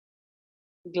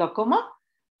glaucoma,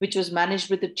 which was managed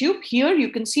with the tube. Here you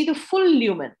can see the full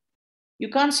lumen. You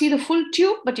can't see the full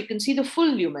tube, but you can see the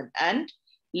full lumen. And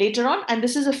later on, and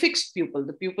this is a fixed pupil.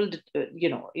 The pupil,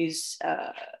 is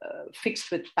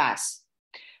fixed with PAS.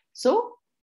 So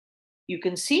you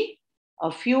can see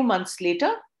a few months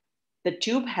later, the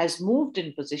tube has moved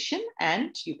in position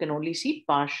and you can only see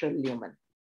partial lumen.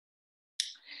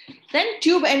 Then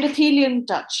tube endothelium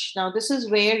touch. Now this is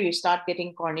where you start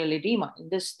getting corneal edema. In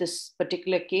this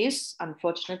particular case,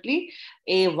 unfortunately,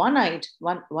 a one-eyed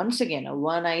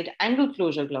angle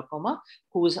closure glaucoma,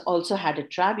 who's also had a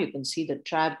trab. You can see the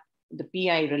trab, the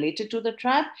PI related to the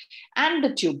trab, and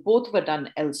the tube, both were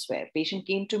done elsewhere. Patient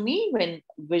came to me when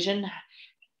vision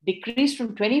decreased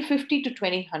from 20/50 to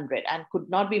 20/100 and could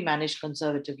not be managed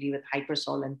conservatively with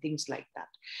hypersol and things like that.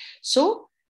 So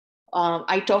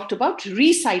I talked about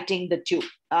resighting the tube,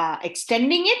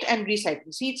 extending it and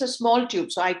resighting. See, it's a small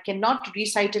tube, so I cannot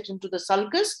resight it into the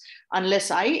sulcus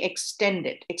unless I extend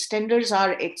it. Extenders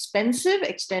are expensive.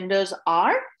 Extenders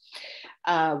are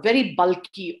very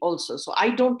bulky also. So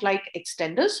I don't like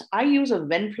extenders. I use a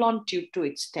Venflon tube to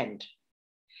extend.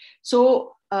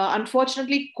 So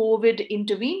unfortunately, COVID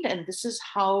intervened, and this is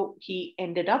how he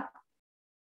ended up,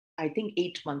 I think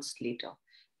 8 months later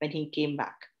when he came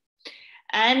back.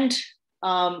 And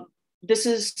this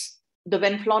is the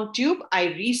Venflon tube. I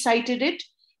resighted it.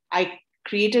 I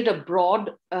created a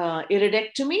broad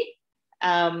iridectomy,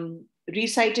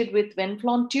 resighted with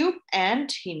Venflon tube,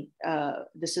 and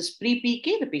this is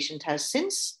pre-PK. The patient has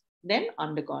since then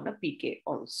undergone a PK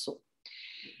also.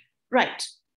 Right.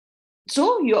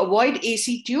 So you avoid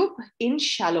AC tube in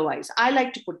shallow eyes. I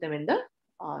like to put them in the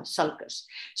sulcus.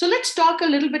 So let's talk a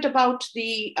little bit about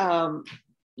the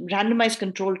randomized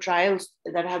control trials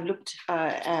that have looked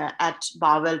at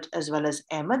Barwelt as well as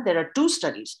Ahmed. There are 2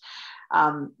 studies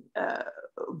of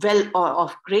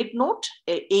great note,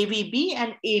 AVB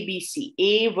and ABC,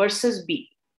 A versus B,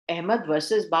 Ahmed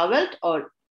versus Barwelt,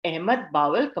 or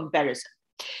Ahmed-Barwelt comparison.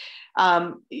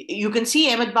 You can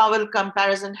see Ahmed-Barwelt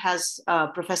comparison has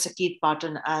Professor Keith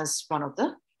Barton as one of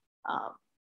the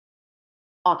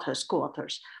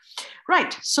co-authors.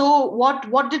 Right, so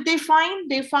what did they find?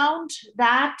 They found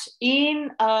that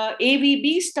in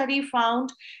AVB study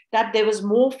found that there was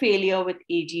more failure with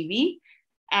AGV,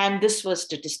 and this was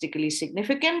statistically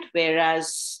significant,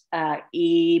 whereas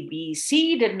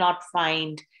ABC did not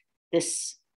find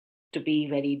this to be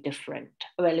very different.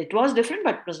 Well, it was different,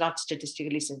 but it was not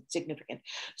statistically significant.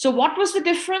 So what was the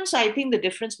difference? I think the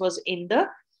difference was in the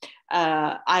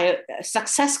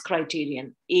success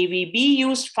criterion. AVB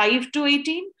used 5 to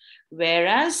 18,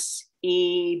 whereas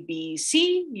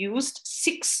ABC used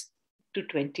 6 to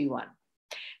 21.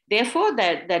 Therefore,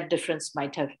 that difference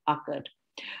might have occurred.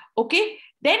 Okay,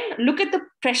 then look at the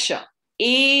pressure.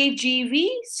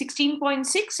 AGV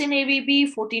 16.6 in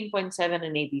AVB, 14.7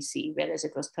 in ABC, whereas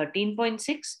it was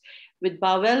 13.6 with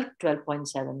Barwelt,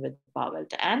 12.7 with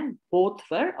Barwelt, and both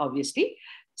were obviously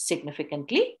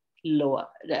significantly lower,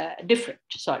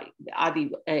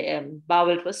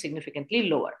 Barwelt was significantly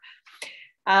lower.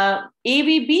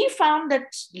 AVB found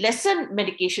that lesser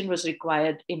medication was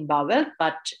required in Barwelt,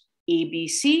 but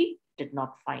ABC did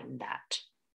not find that.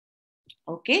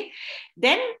 Okay,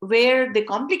 then where the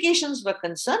complications were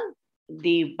concerned,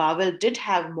 the Barwelt did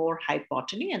have more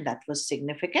hypotony, and that was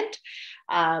significant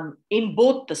in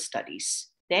both the studies.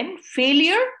 Then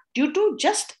failure due to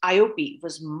just IOP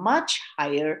was much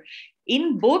higher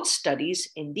in both studies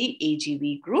in the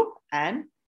AGV group, and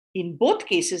in both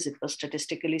cases, it was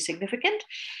statistically significant.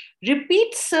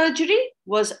 Repeat surgery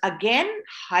was again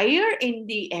higher in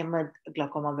the Ahmed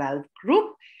glaucoma valve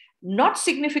group, not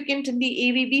significant in the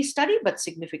AVB study, but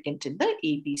significant in the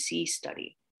ABC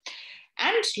study.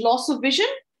 And loss of vision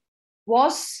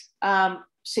was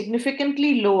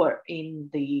significantly lower in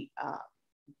the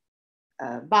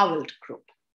Barwelt group.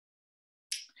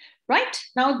 Right,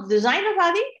 now the design of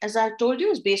ADI, as I told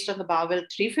you, is based on the Barwelt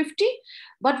 350,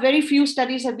 but very few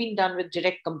studies have been done with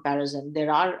direct comparison. There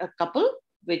are a couple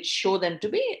which show them to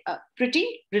be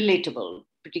pretty relatable,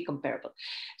 pretty comparable.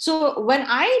 So when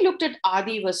I looked at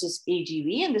ADI versus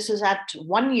AGV, and this is at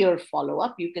 1 year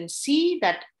follow-up, you can see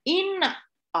that in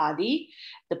ADI,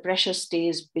 the pressure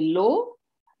stays below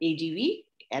AGV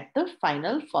at the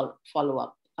final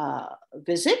follow-up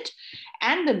visit,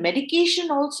 and the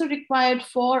medication also required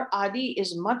for ADI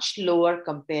is much lower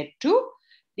compared to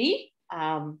the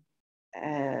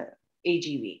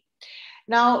AGV.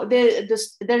 Now, there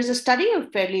is a study, a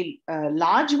fairly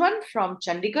large one from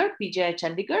Chandigarh, PGI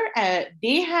Chandigarh.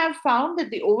 They have found that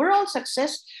the overall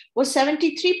success was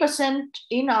 73%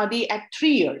 in ADI at 3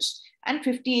 years and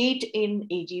 58% in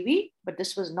AGV, but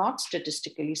this was not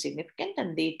statistically significant,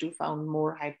 and they too found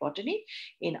more hypotony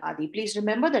in ADI. Please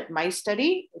remember that my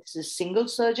study is a single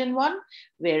surgeon one,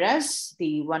 whereas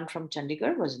the one from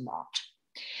Chandigarh was not.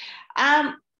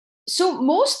 So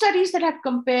most studies that have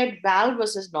compared valve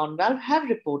versus non-valve have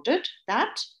reported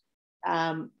that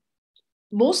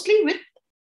mostly with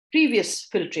previous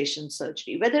filtration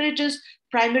surgery, whether it is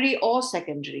primary or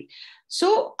secondary.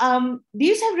 So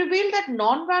these have revealed that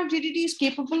non-valve GDD is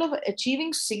capable of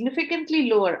achieving significantly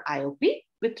lower IOP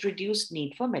with reduced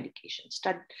need for medication.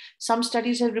 Some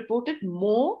studies have reported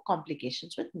more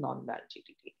complications with non-valve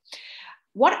GDD.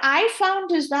 What I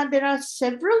found is that there are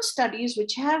several studies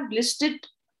which have listed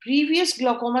previous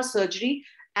glaucoma surgery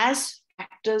as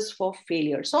factors for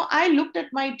failure. So I looked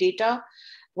at my data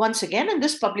once again, and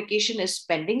this publication is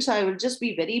pending, so I will just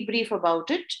be very brief about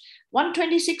it.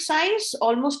 126 eyes,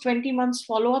 almost 20 months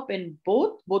follow-up in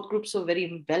both. Both groups were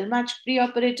very well matched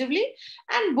preoperatively,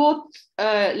 and both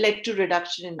led to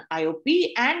reduction in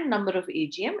IOP and number of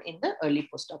AGM in the early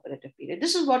postoperative period.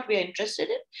 This is what we are interested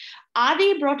in.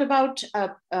 ADI brought about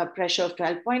a pressure of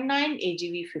 12.9,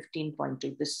 AGV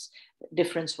 15.2. This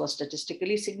difference was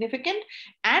statistically significant,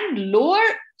 and lower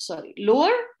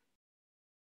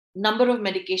number of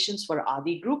medications for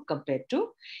ADI group compared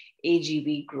to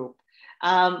AGV group.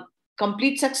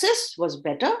 Complete success was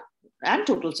better, and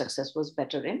total success was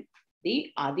better in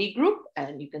the ADI group,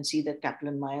 and you can see the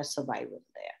Kaplan-Meier survival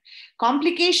there.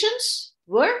 Complications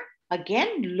were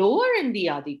again lower in the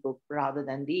ADI group rather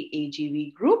than the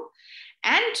AGV group,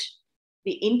 and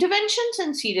the interventions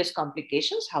and serious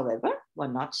complications, however, were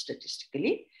not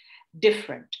statistically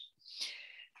different.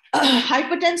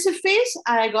 Hypertensive phase,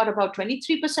 I got about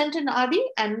 23% in ADI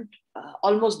and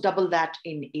almost double that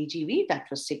in AGV. That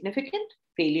was significant.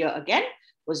 Failure again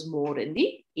was more in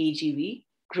the AGV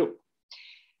group.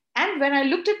 And when I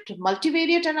looked at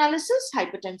multivariate analysis,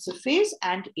 hypertensive phase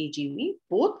and AGV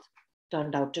both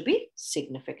turned out to be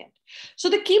significant. So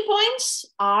the key points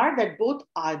are that both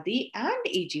ADI and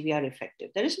AGV are effective.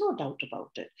 There is no doubt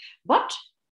about it. But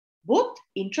both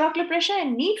intraocular pressure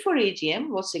and need for AGM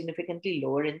was significantly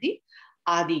lower in the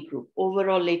ADI group.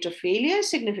 Overall later failure is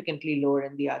significantly lower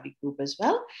in the ADI group as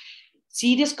well.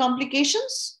 Serious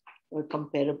complications were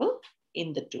comparable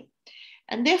in the two.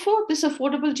 And therefore, this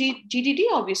affordable GDD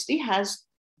obviously has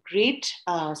great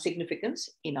significance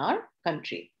in our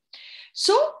country.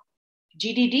 So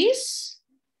GDDs,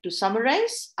 to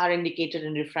summarize, are indicated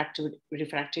in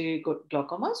refractory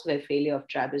glaucomas where failure of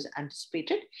TRAB is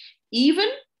anticipated. Even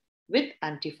with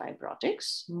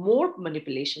antifibrotics, more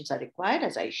manipulations are required,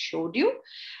 as I showed you.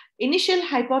 Initial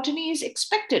hypotony is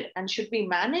expected and should be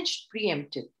managed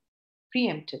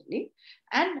preemptively,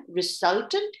 and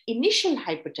resultant initial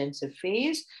hypertensive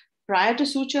phase prior to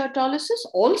suture autolysis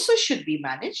also should be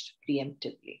managed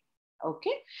preemptively.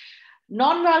 Okay.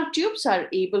 Non-valve tubes are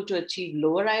able to achieve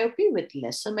lower IOP with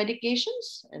lesser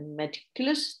medications, and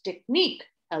meticulous technique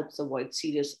helps avoid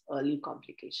serious early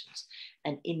complications.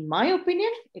 And in my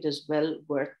opinion, it is well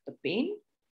worth the pain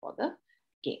for the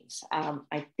gains.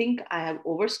 I think I have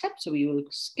overstepped, so we will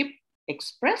skip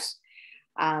express.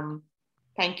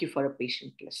 Thank you for a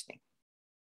patient listening.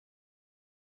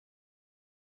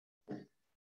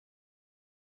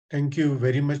 Thank you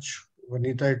very much,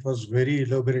 Vanita. It was very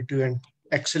elaborative and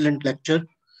excellent lecture.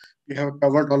 We have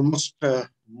covered almost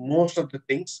most of the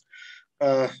things.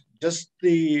 Just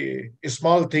the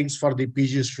small things for the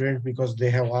PG students, because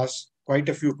they have asked quite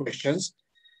a few questions.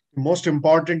 Most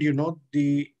important,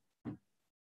 the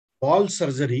valve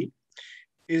surgery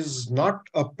is not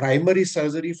a primary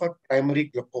surgery for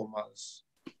primary glaucomas.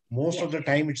 Most of the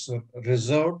time it's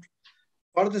reserved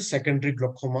for the secondary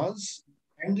glaucomas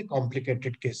and the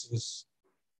complicated cases.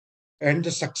 And the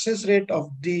success rate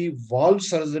of the valve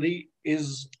surgery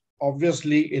is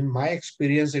obviously, in my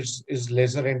experience, is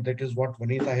lesser, and that is what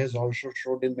Vanita has also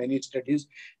showed in many studies.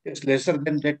 It's lesser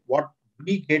than that what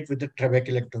we get with the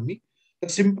trabeculectomy. The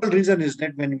simple reason is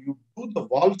that when you do the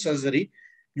valve surgery,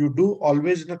 you do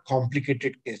always in a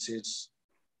complicated cases.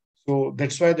 So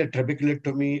that's why the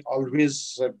trabeculectomy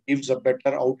always gives a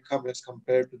better outcome as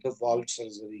compared to the valve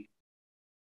surgery.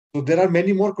 So there are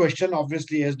many more questions.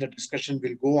 Obviously, as the discussion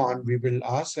will go on, we will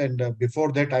ask. And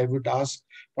before that, I would ask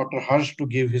Dr. Harsh to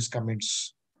give his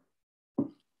comments.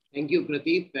 Thank you,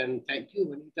 Pradeep. And thank you,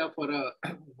 Vanita, for a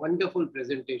wonderful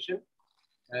presentation,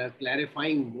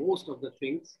 clarifying most of the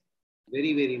things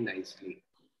very, very nicely.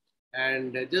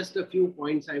 And just a few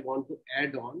points I want to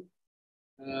add on.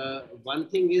 One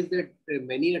thing is that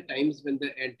many a times when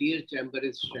the anterior chamber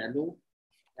is shallow,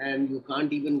 and you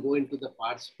can't even go into the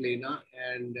pars plana,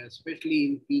 and especially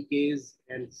in PKs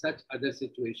and such other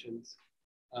situations,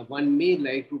 one may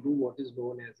like to do what is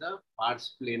known as a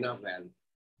pars plana valve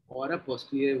or a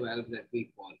posterior valve that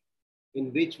we call,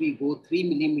 in which we go 3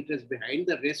 millimeters behind.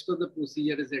 The rest of the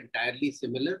procedure is entirely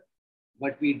similar,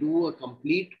 but we do a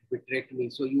complete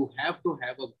vitrectomy. So you have to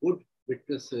have a good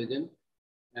vitreous surgeon.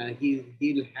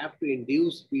 He'll have to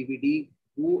induce PVD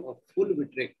do a full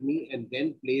vitrectomy and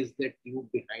then place that tube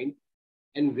behind.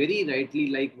 And very rightly,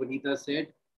 like Vanita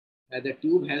said, the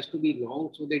tube has to be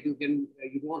long so that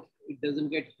it doesn't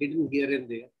get hidden here and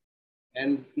there.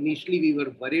 And initially we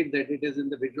were worried that it is in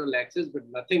the visual axis, but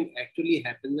nothing actually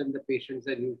happens, and the patients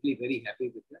are usually very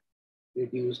happy with the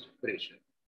reduced pressure.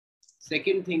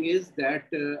 Second thing is that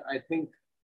I think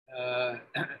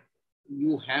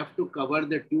you have to cover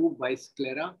the tube by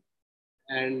sclera,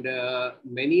 and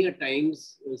many a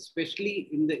times, especially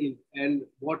and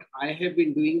what I have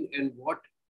been doing and what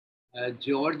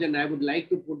George, and I would like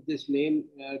to put this name,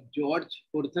 George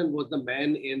Purthan was the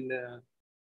man in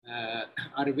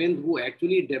Arvind who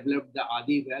actually developed the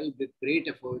Adi valve with great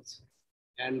efforts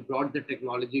and brought the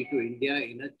technology to India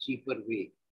in a cheaper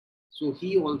way. So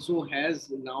he also has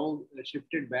now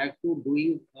shifted back to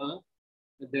doing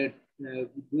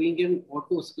doing an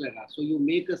autosclera. So you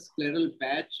make a scleral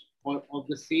patch of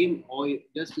the same oil,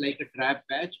 just like a trap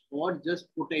patch, or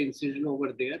just put an incision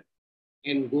over there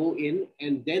and go in,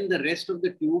 and then the rest of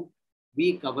the tube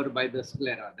be covered by the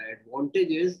sclera. The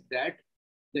advantage is that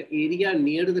the area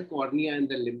near the cornea and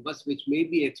the limbus, which may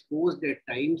be exposed at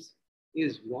times,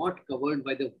 is not covered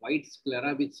by the white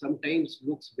sclera, which sometimes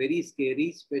looks very scary,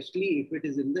 especially if it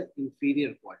is in the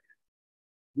inferior quadrant.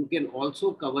 You can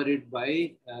also cover it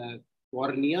by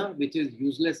cornea, which is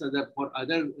useless for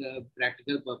other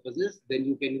practical purposes. Then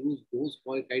you can use those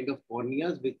kind of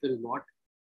corneas which will not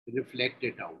reflect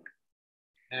it out.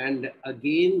 And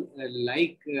again,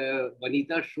 like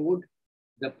Vanita showed,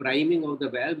 the priming of the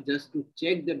valve, just to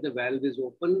check that the valve is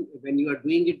open. When you are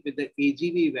doing it with the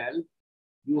AGV valve,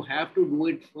 you have to do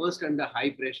it first under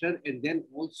high pressure and then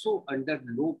also under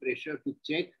low pressure to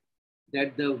check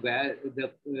that the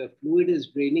fluid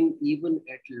is draining even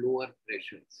at lower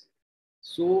pressures.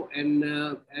 So,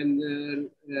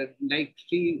 like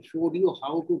she showed you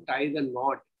how to tie the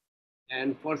knot.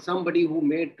 And for somebody who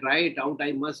may try it out,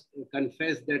 I must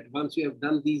confess that once you have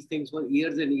done these things for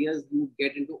years and years, you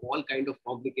get into all kinds of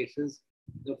complications.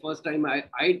 The first time I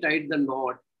tied the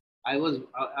knot, I was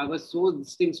so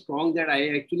strong that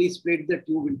I actually split the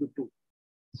tube into two.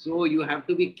 So you have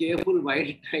to be careful while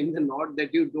tying the knot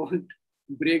that you don't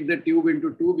break the tube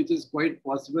into two, which is quite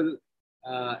possible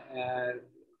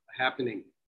happening.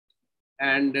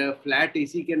 And flat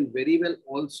AC can very well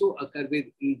also occur with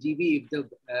AGV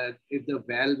if the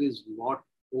valve is not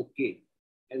okay.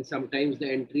 And sometimes the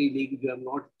entry leak, you have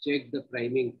not checked the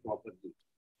priming properly.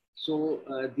 So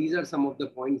these are some of the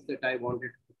points that I wanted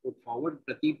to put forward.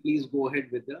 Prateek, please go ahead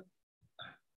with the.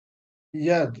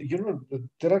 Yeah,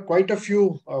 there are quite a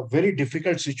few very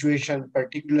difficult situations,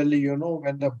 particularly,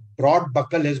 when the broad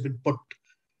buckle has been put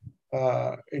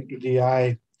into the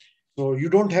eye. So you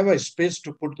don't have a space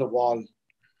to put the wall.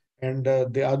 And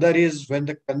the other is when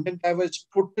the conjunctiva is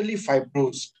totally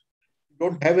fibrosed, you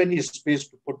don't have any space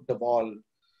to put the wall.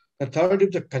 The third,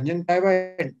 if the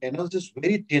conjunctiva and tenons is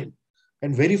very thin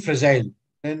and very fragile,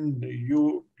 then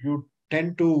you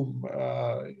tend to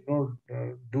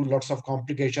do lots of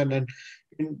complication. And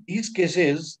in these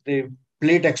cases, the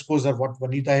plate exposure, what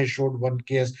Vanita has showed one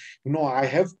case, I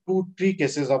have 2-3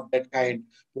 cases of that kind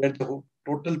where the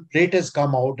total plate has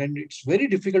come out, and it's very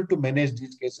difficult to manage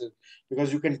these cases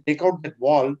because you can take out that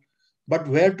wall, but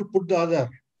where to put the other?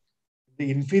 The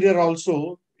inferior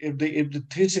also, if the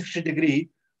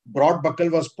 360-degree broad buckle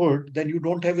was put, then you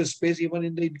don't have a space even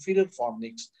in the inferior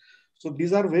fornix. So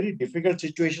these are very difficult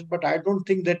situations, but I don't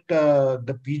think that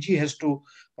the PG has to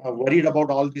worried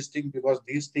about all these things, because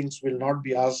these things will not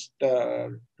be asked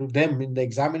to them in the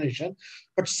examination.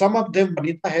 But some of them,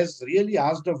 Vanita has really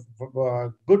asked a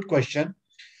good question.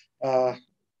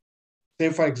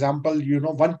 Say, for example,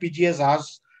 one PG has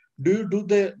asked, do you do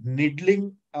the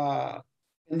needling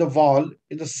in the wall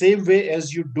in the same way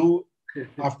as you do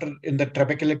after in the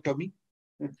trabeculectomy?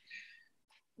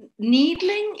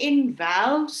 Needling in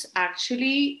valves,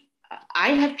 actually, I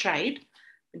have tried.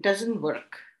 It doesn't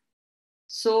work.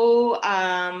 So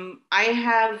I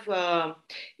have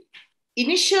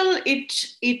initial,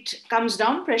 it comes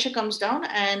down, pressure comes down,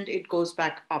 and it goes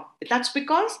back up. That's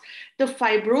because the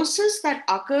fibrosis that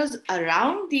occurs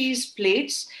around these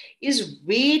plates is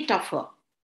way tougher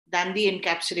than the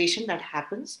encapsulation that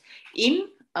happens in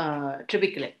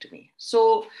trabeculectomy.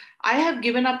 So I have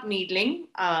given up needling.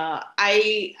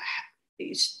 I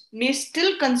may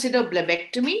still consider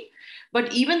blebectomy,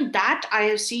 but even that I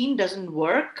have seen doesn't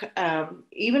work.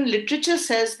 Even literature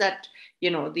says that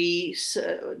the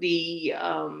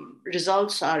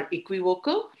results are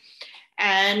equivocal,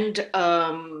 and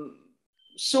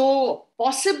so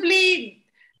possibly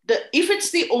if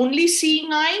it's the only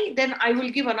seeing eye, then I will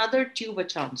give another tube a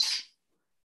chance.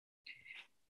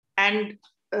 And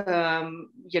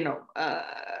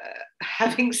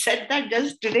having said that,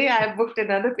 just today I have booked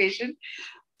another patient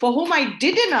for whom I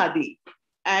did an Adi.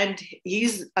 And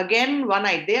he's again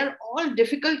one-eyed. They are all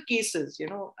difficult cases,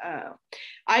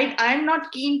 I'm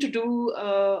not keen to do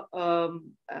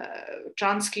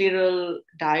transscleral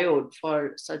diode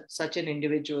for such an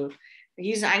individual.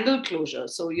 He's angle closure.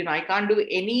 So, I can't do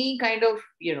any kind of,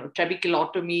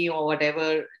 trabeculotomy or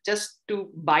whatever, just to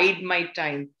bide my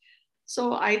time.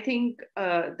 So I think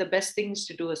the best thing is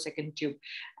to do a second tube.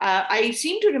 I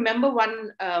seem to remember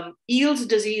one Eels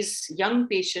disease young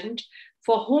patient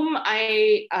for whom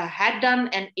I had done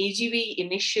an AGV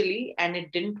initially and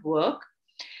it didn't work.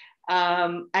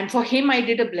 And for him, I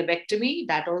did a blebectomy.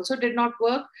 That also did not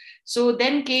work. So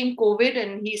then came COVID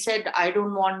and he said, I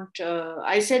don't want,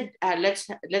 I said, let's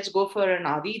go for an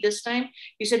Adi this time.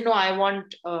 He said, no, I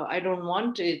don't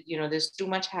want it. There's too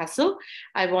much hassle.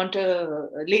 I want a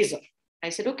laser. I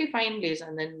said, okay, fine, laser.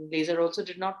 And then laser also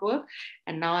did not work.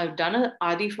 And now I've done an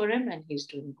Adi for him and he's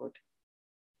doing good.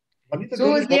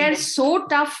 So they are so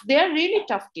tough. They are really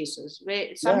tough cases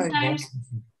where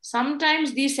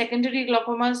sometimes these secondary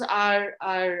glaucomas are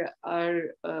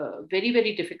very,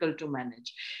 very difficult to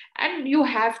manage. And you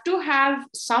have to have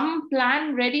some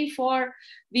plan ready for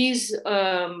these,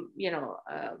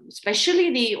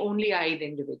 especially the only eyed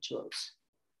individuals.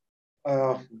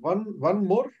 One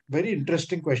more very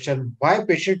interesting question. Why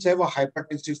patients have a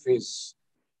hypertensive face?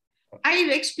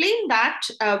 I explained that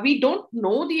we don't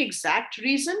know the exact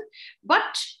reason,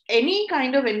 but any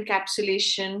kind of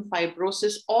encapsulation,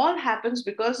 fibrosis, all happens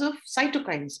because of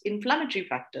cytokines, inflammatory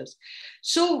factors.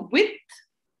 So with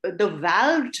the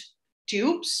valved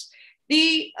tubes,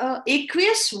 the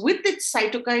aqueous with its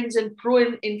cytokines and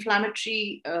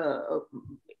pro-inflammatory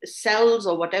cells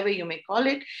or whatever you may call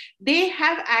it, they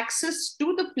have access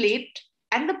to the plate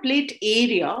and the plate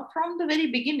area from the very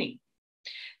beginning.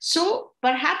 So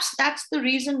perhaps that's the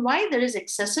reason why there is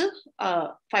excessive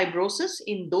fibrosis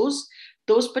in those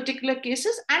particular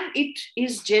cases, and it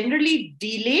is generally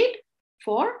delayed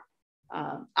for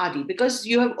Adi because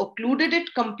you have occluded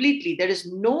it completely. There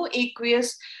is no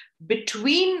aqueous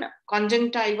between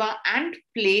conjunctiva and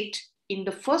plate in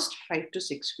the first 5 to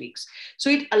 6 weeks.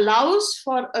 So it allows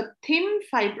for a thin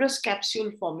fibrous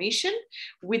capsule formation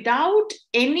without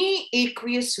any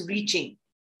aqueous reaching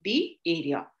the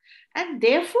area. And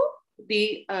therefore,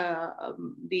 the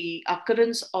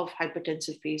occurrence of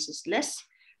hypertensive phase is less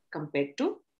compared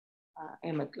to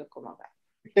Ahmed glaucoma.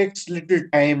 It takes little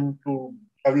time to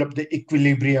develop the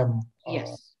equilibrium.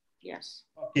 Yes.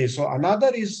 Okay, so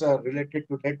another is related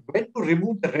to that. When to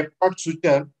remove the Repcot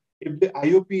suture if the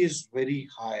IOP is very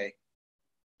high?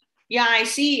 Yeah, I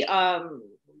see.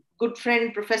 Good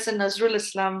friend, Professor Nazrul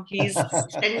Islam, he's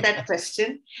sent that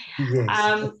question. Yes.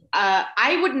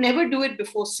 I would never do it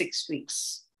before 6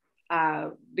 weeks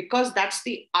because that's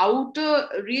the outer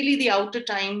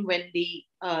time when the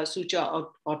suture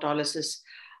autolysis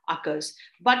occurs.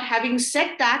 But having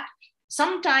said that,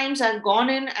 sometimes I've gone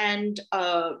in and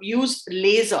used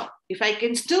laser. If I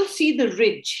can still see the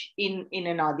ridge in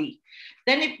an Adi,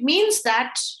 then it means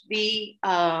that the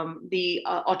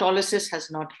autolysis has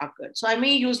not occurred. So I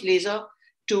may use laser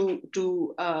to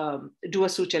do a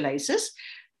suture lysis.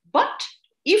 But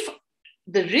if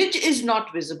the ridge is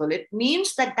not visible, it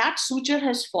means that suture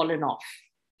has fallen off.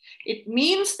 It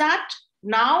means that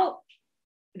now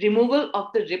removal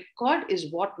of the ripcord is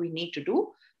what we need to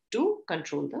do to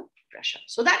control the pressure.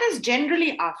 So that is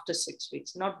generally after 6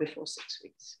 weeks, not before 6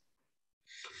 weeks.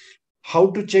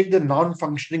 How to check the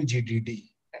non-functioning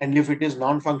GTD? And if it is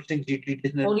non-functioning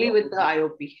GTD? Only with the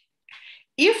IOP.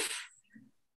 If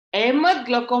Ahmed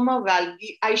glaucoma valve,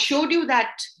 I showed you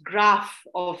that graph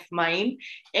of mine.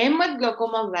 Ahmed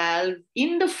glaucoma valve,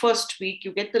 in the first week,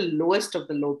 you get the lowest of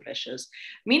the low pressures,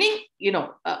 meaning,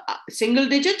 single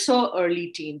digits or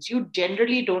early teens. You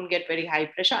generally don't get very high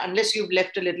pressure unless you've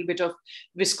left a little bit of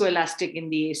viscoelastic in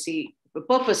the AC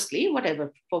purposely,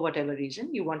 for whatever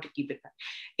reason, you want to keep it back.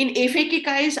 In aphakic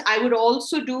eyes, I would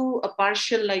also do a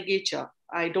partial ligature.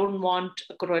 I don't want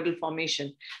a choroidal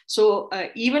formation. So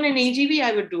even in AGV,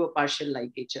 I would do a partial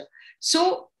ligature.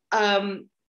 So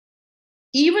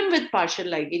even with partial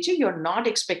ligature, you're not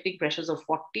expecting pressures of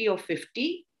 40 or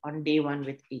 50 on day one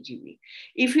with AGV.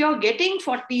 If you're getting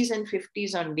 40s and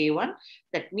 50s on day one,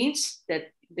 that means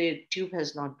that the tube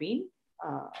has not been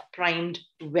primed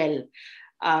well.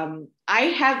 I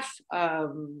have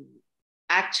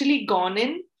actually gone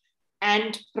in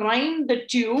and primed the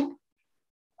tube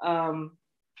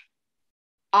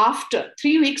after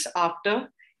 3 weeks after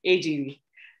AGV.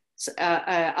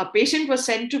 A patient was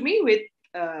sent to me with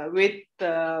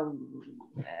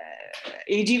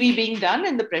AGV being done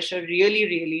and the pressure really,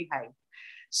 really high.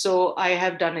 So I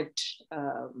have done it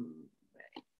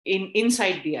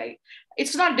inside the eye.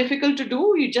 It's not difficult to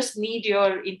do. You just need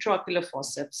your intraocular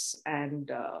forceps,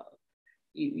 and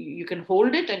you can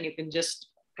hold it and you can just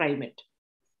prime it.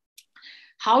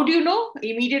 How do you know?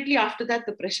 Immediately after that,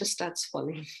 the pressure starts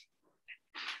falling.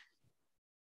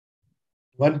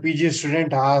 One PG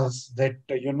student asked that,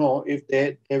 if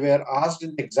they were asked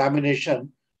in the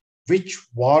examination, which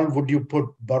wall would you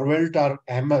put, Burwell or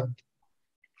Ahmed,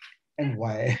 and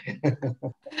why?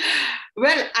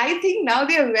 Well, I think now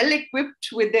they are well equipped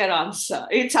with their answer.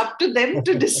 It's up to them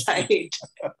to decide.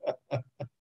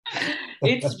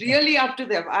 It's really up to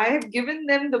them. I have given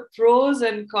them the pros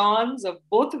and cons of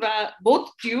both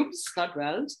tubes, not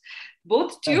valves,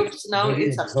 both tubes. Now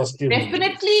it's up to them.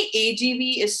 Definitely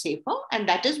AGV is safer, and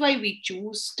that is why we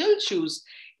still choose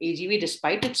AGV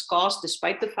despite its cost,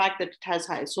 despite the fact that it has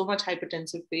so much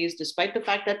hypertensive phase, despite the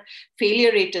fact that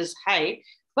failure rate is high.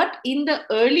 But in the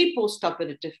early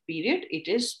post-operative period, it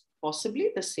is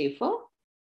possibly the safer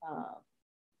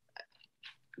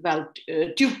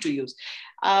tube to use.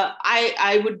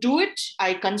 I would do it.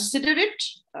 I consider it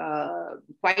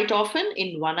quite often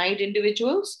in one-eyed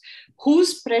individuals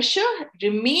whose pressure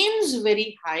remains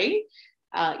very high,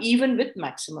 even with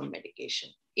maximum medication.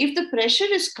 If the pressure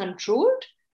is controlled,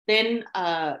 then,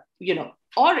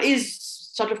 or is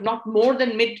sort of not more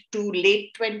than mid to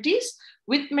late 20s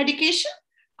with medication,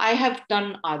 I have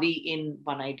done ADI in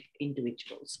one-eyed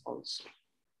individuals also.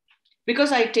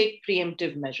 Because I take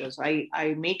preemptive measures.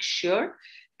 I make sure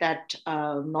that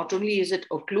not only is it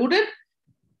occluded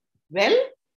well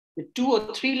with 2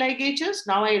 or 3 ligages,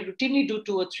 now I routinely do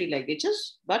 2 or 3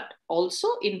 ligages, but also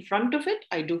in front of it,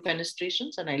 I do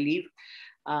fenestrations and I leave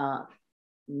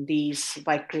these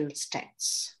vicryl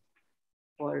stents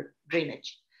for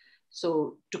drainage.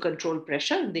 So to control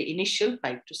pressure in the initial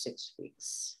 5 to 6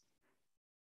 weeks.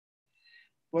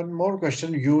 One more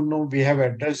question. We have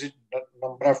addressed it a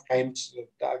number of times.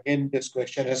 Again, this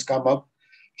question has come up.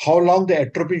 How long the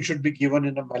atropine should be given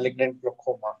in a malignant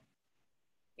glaucoma?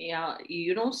 Yeah,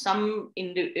 some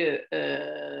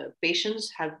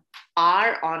patients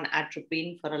are on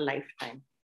atropine for a lifetime.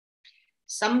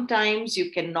 Sometimes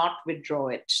you cannot withdraw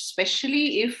it,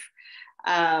 especially if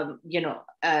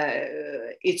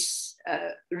it's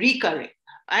recurring,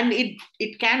 and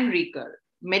it can recur.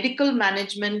 Medical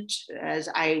management, as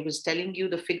I was telling you,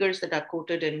 the figures that are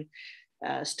quoted in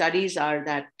studies are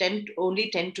that only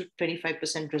 10 to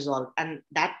 25% resolve. And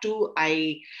that too,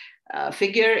 I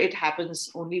figure it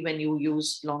happens only when you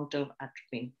use long-term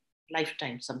atropine,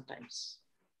 lifetime sometimes.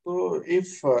 So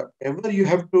if ever you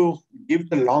have to give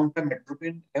the long-term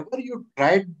atropine, ever you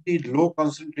tried the low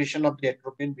concentration of the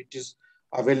atropine, which is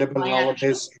available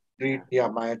nowadays to treat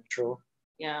myatro?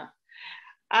 Yeah.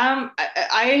 I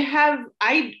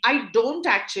don't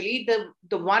actually.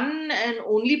 The one and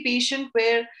only patient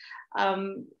where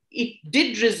it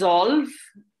did resolve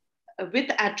with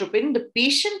atropine, the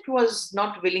patient was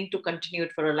not willing to continue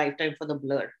it for a lifetime for the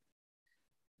blur.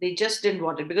 They just didn't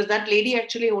want it because that lady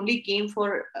actually only came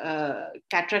for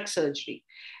cataract surgery.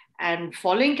 And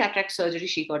following cataract surgery,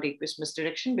 she got aqueous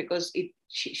misdirection because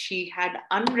she had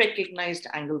unrecognized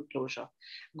angle closure.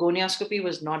 Gonioscopy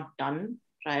was not done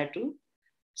prior to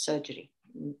surgery.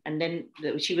 And then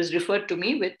she was referred to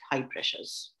me with high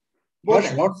pressures.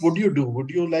 What would you do? Would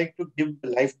you like to give the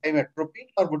lifetime atropine,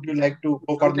 or would you like to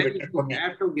go for the vitrectomy?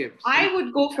 Have to give. I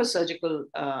would go for surgical,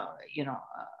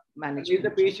 management. If the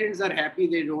patients are happy,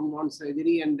 they don't want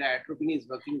surgery, and the atropine is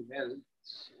working well,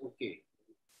 okay.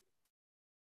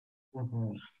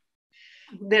 Mm-hmm.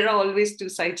 There are always 2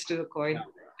 sides to the coin.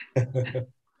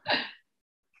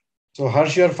 So,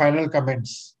 Harsh, your final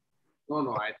comments?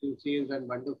 No, I think she has done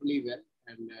wonderfully well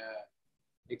and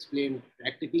explained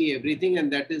practically everything.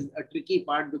 And that is a tricky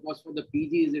part because for the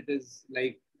PGs, it is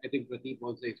like, I think Pradeep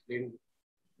also explained,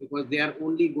 because they are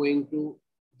only going to,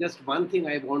 just one thing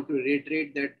I want to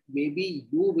reiterate, that maybe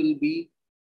you will be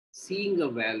seeing a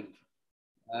valve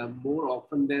more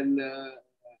often than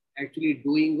actually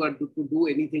doing or to do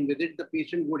anything with it. The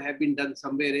patient would have been done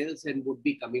somewhere else and would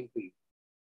be coming to you.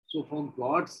 So for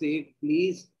God's sake,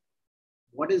 please,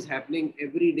 what is happening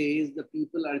every day is the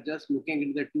people are just looking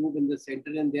at the tube in the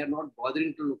center and they are not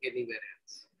bothering to look anywhere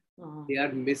else. They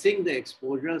are missing the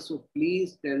exposure. So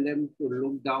please tell them to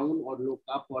look down or look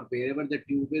up or wherever the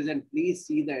tube is, and please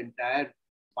see the entire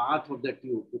path of the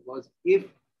tube, because if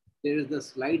there is the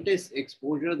slightest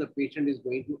exposure, the patient is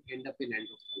going to end up in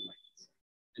endophthalmitis.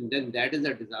 And then that is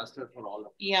a disaster for all of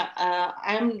us. Yeah,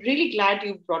 I'm really glad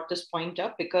you brought this point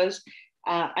up, because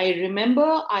I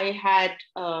remember I had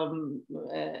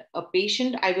a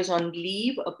patient, I was on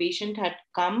leave, a patient had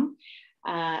come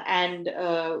and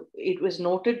it was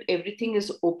noted everything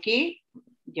is okay,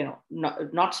 you know,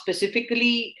 not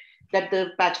specifically that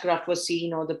the patch graft was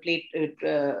seen or the plate,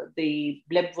 the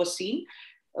bleb was seen.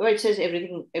 It says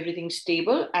everything's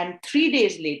stable. And 3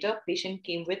 days later, patient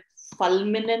came with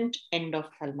fulminant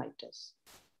endophthalmitis.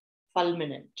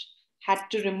 Fulminant. Had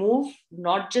to remove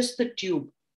not just the tube,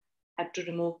 had to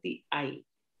remove the eye.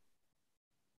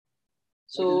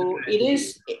 So it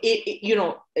is, you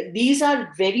know, these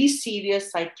are very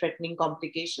serious sight-threatening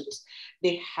complications.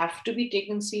 They have to be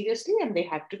taken seriously and they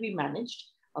have to be managed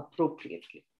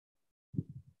appropriately.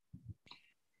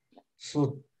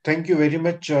 So thank you very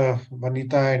much,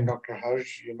 Vanita and Dr.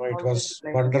 Harsh. You know, it was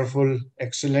wonderful,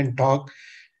 excellent talk.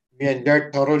 We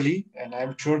enjoyed thoroughly, and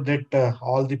I'm sure that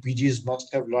all the PGs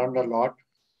must have learned a lot.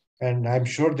 And I'm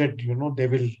sure that, you know, they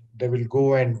will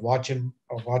go and watch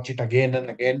it again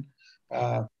and again,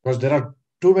 because there are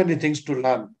too many things to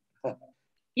learn.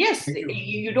 Yes,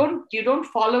 you don't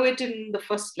follow it in the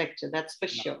first lecture, that's for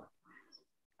sure.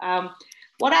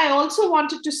 What I also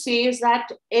wanted to say is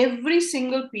that every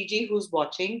single PG who's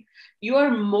watching, you are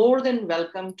more than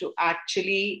welcome to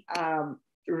actually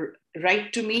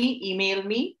write to me, email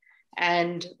me,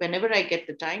 and whenever I get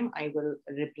the time, I will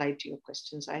reply to your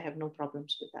questions. I have no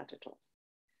problems with that at all.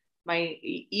 My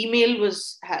email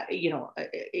was, you know,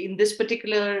 in this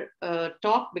particular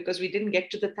talk, because we didn't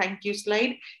get to the thank you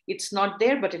slide, it's not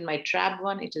there, but in my TRAB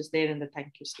one, it is there in the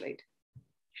thank you slide.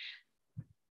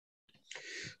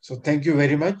 So thank you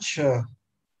very much,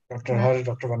 Dr. Harsh,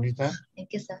 Dr. Vanita.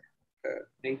 Thank you, sir.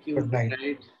 Thank you. Good night.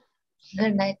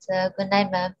 Good night, sir. Good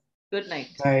night, ma'am. Good night.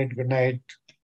 Good night.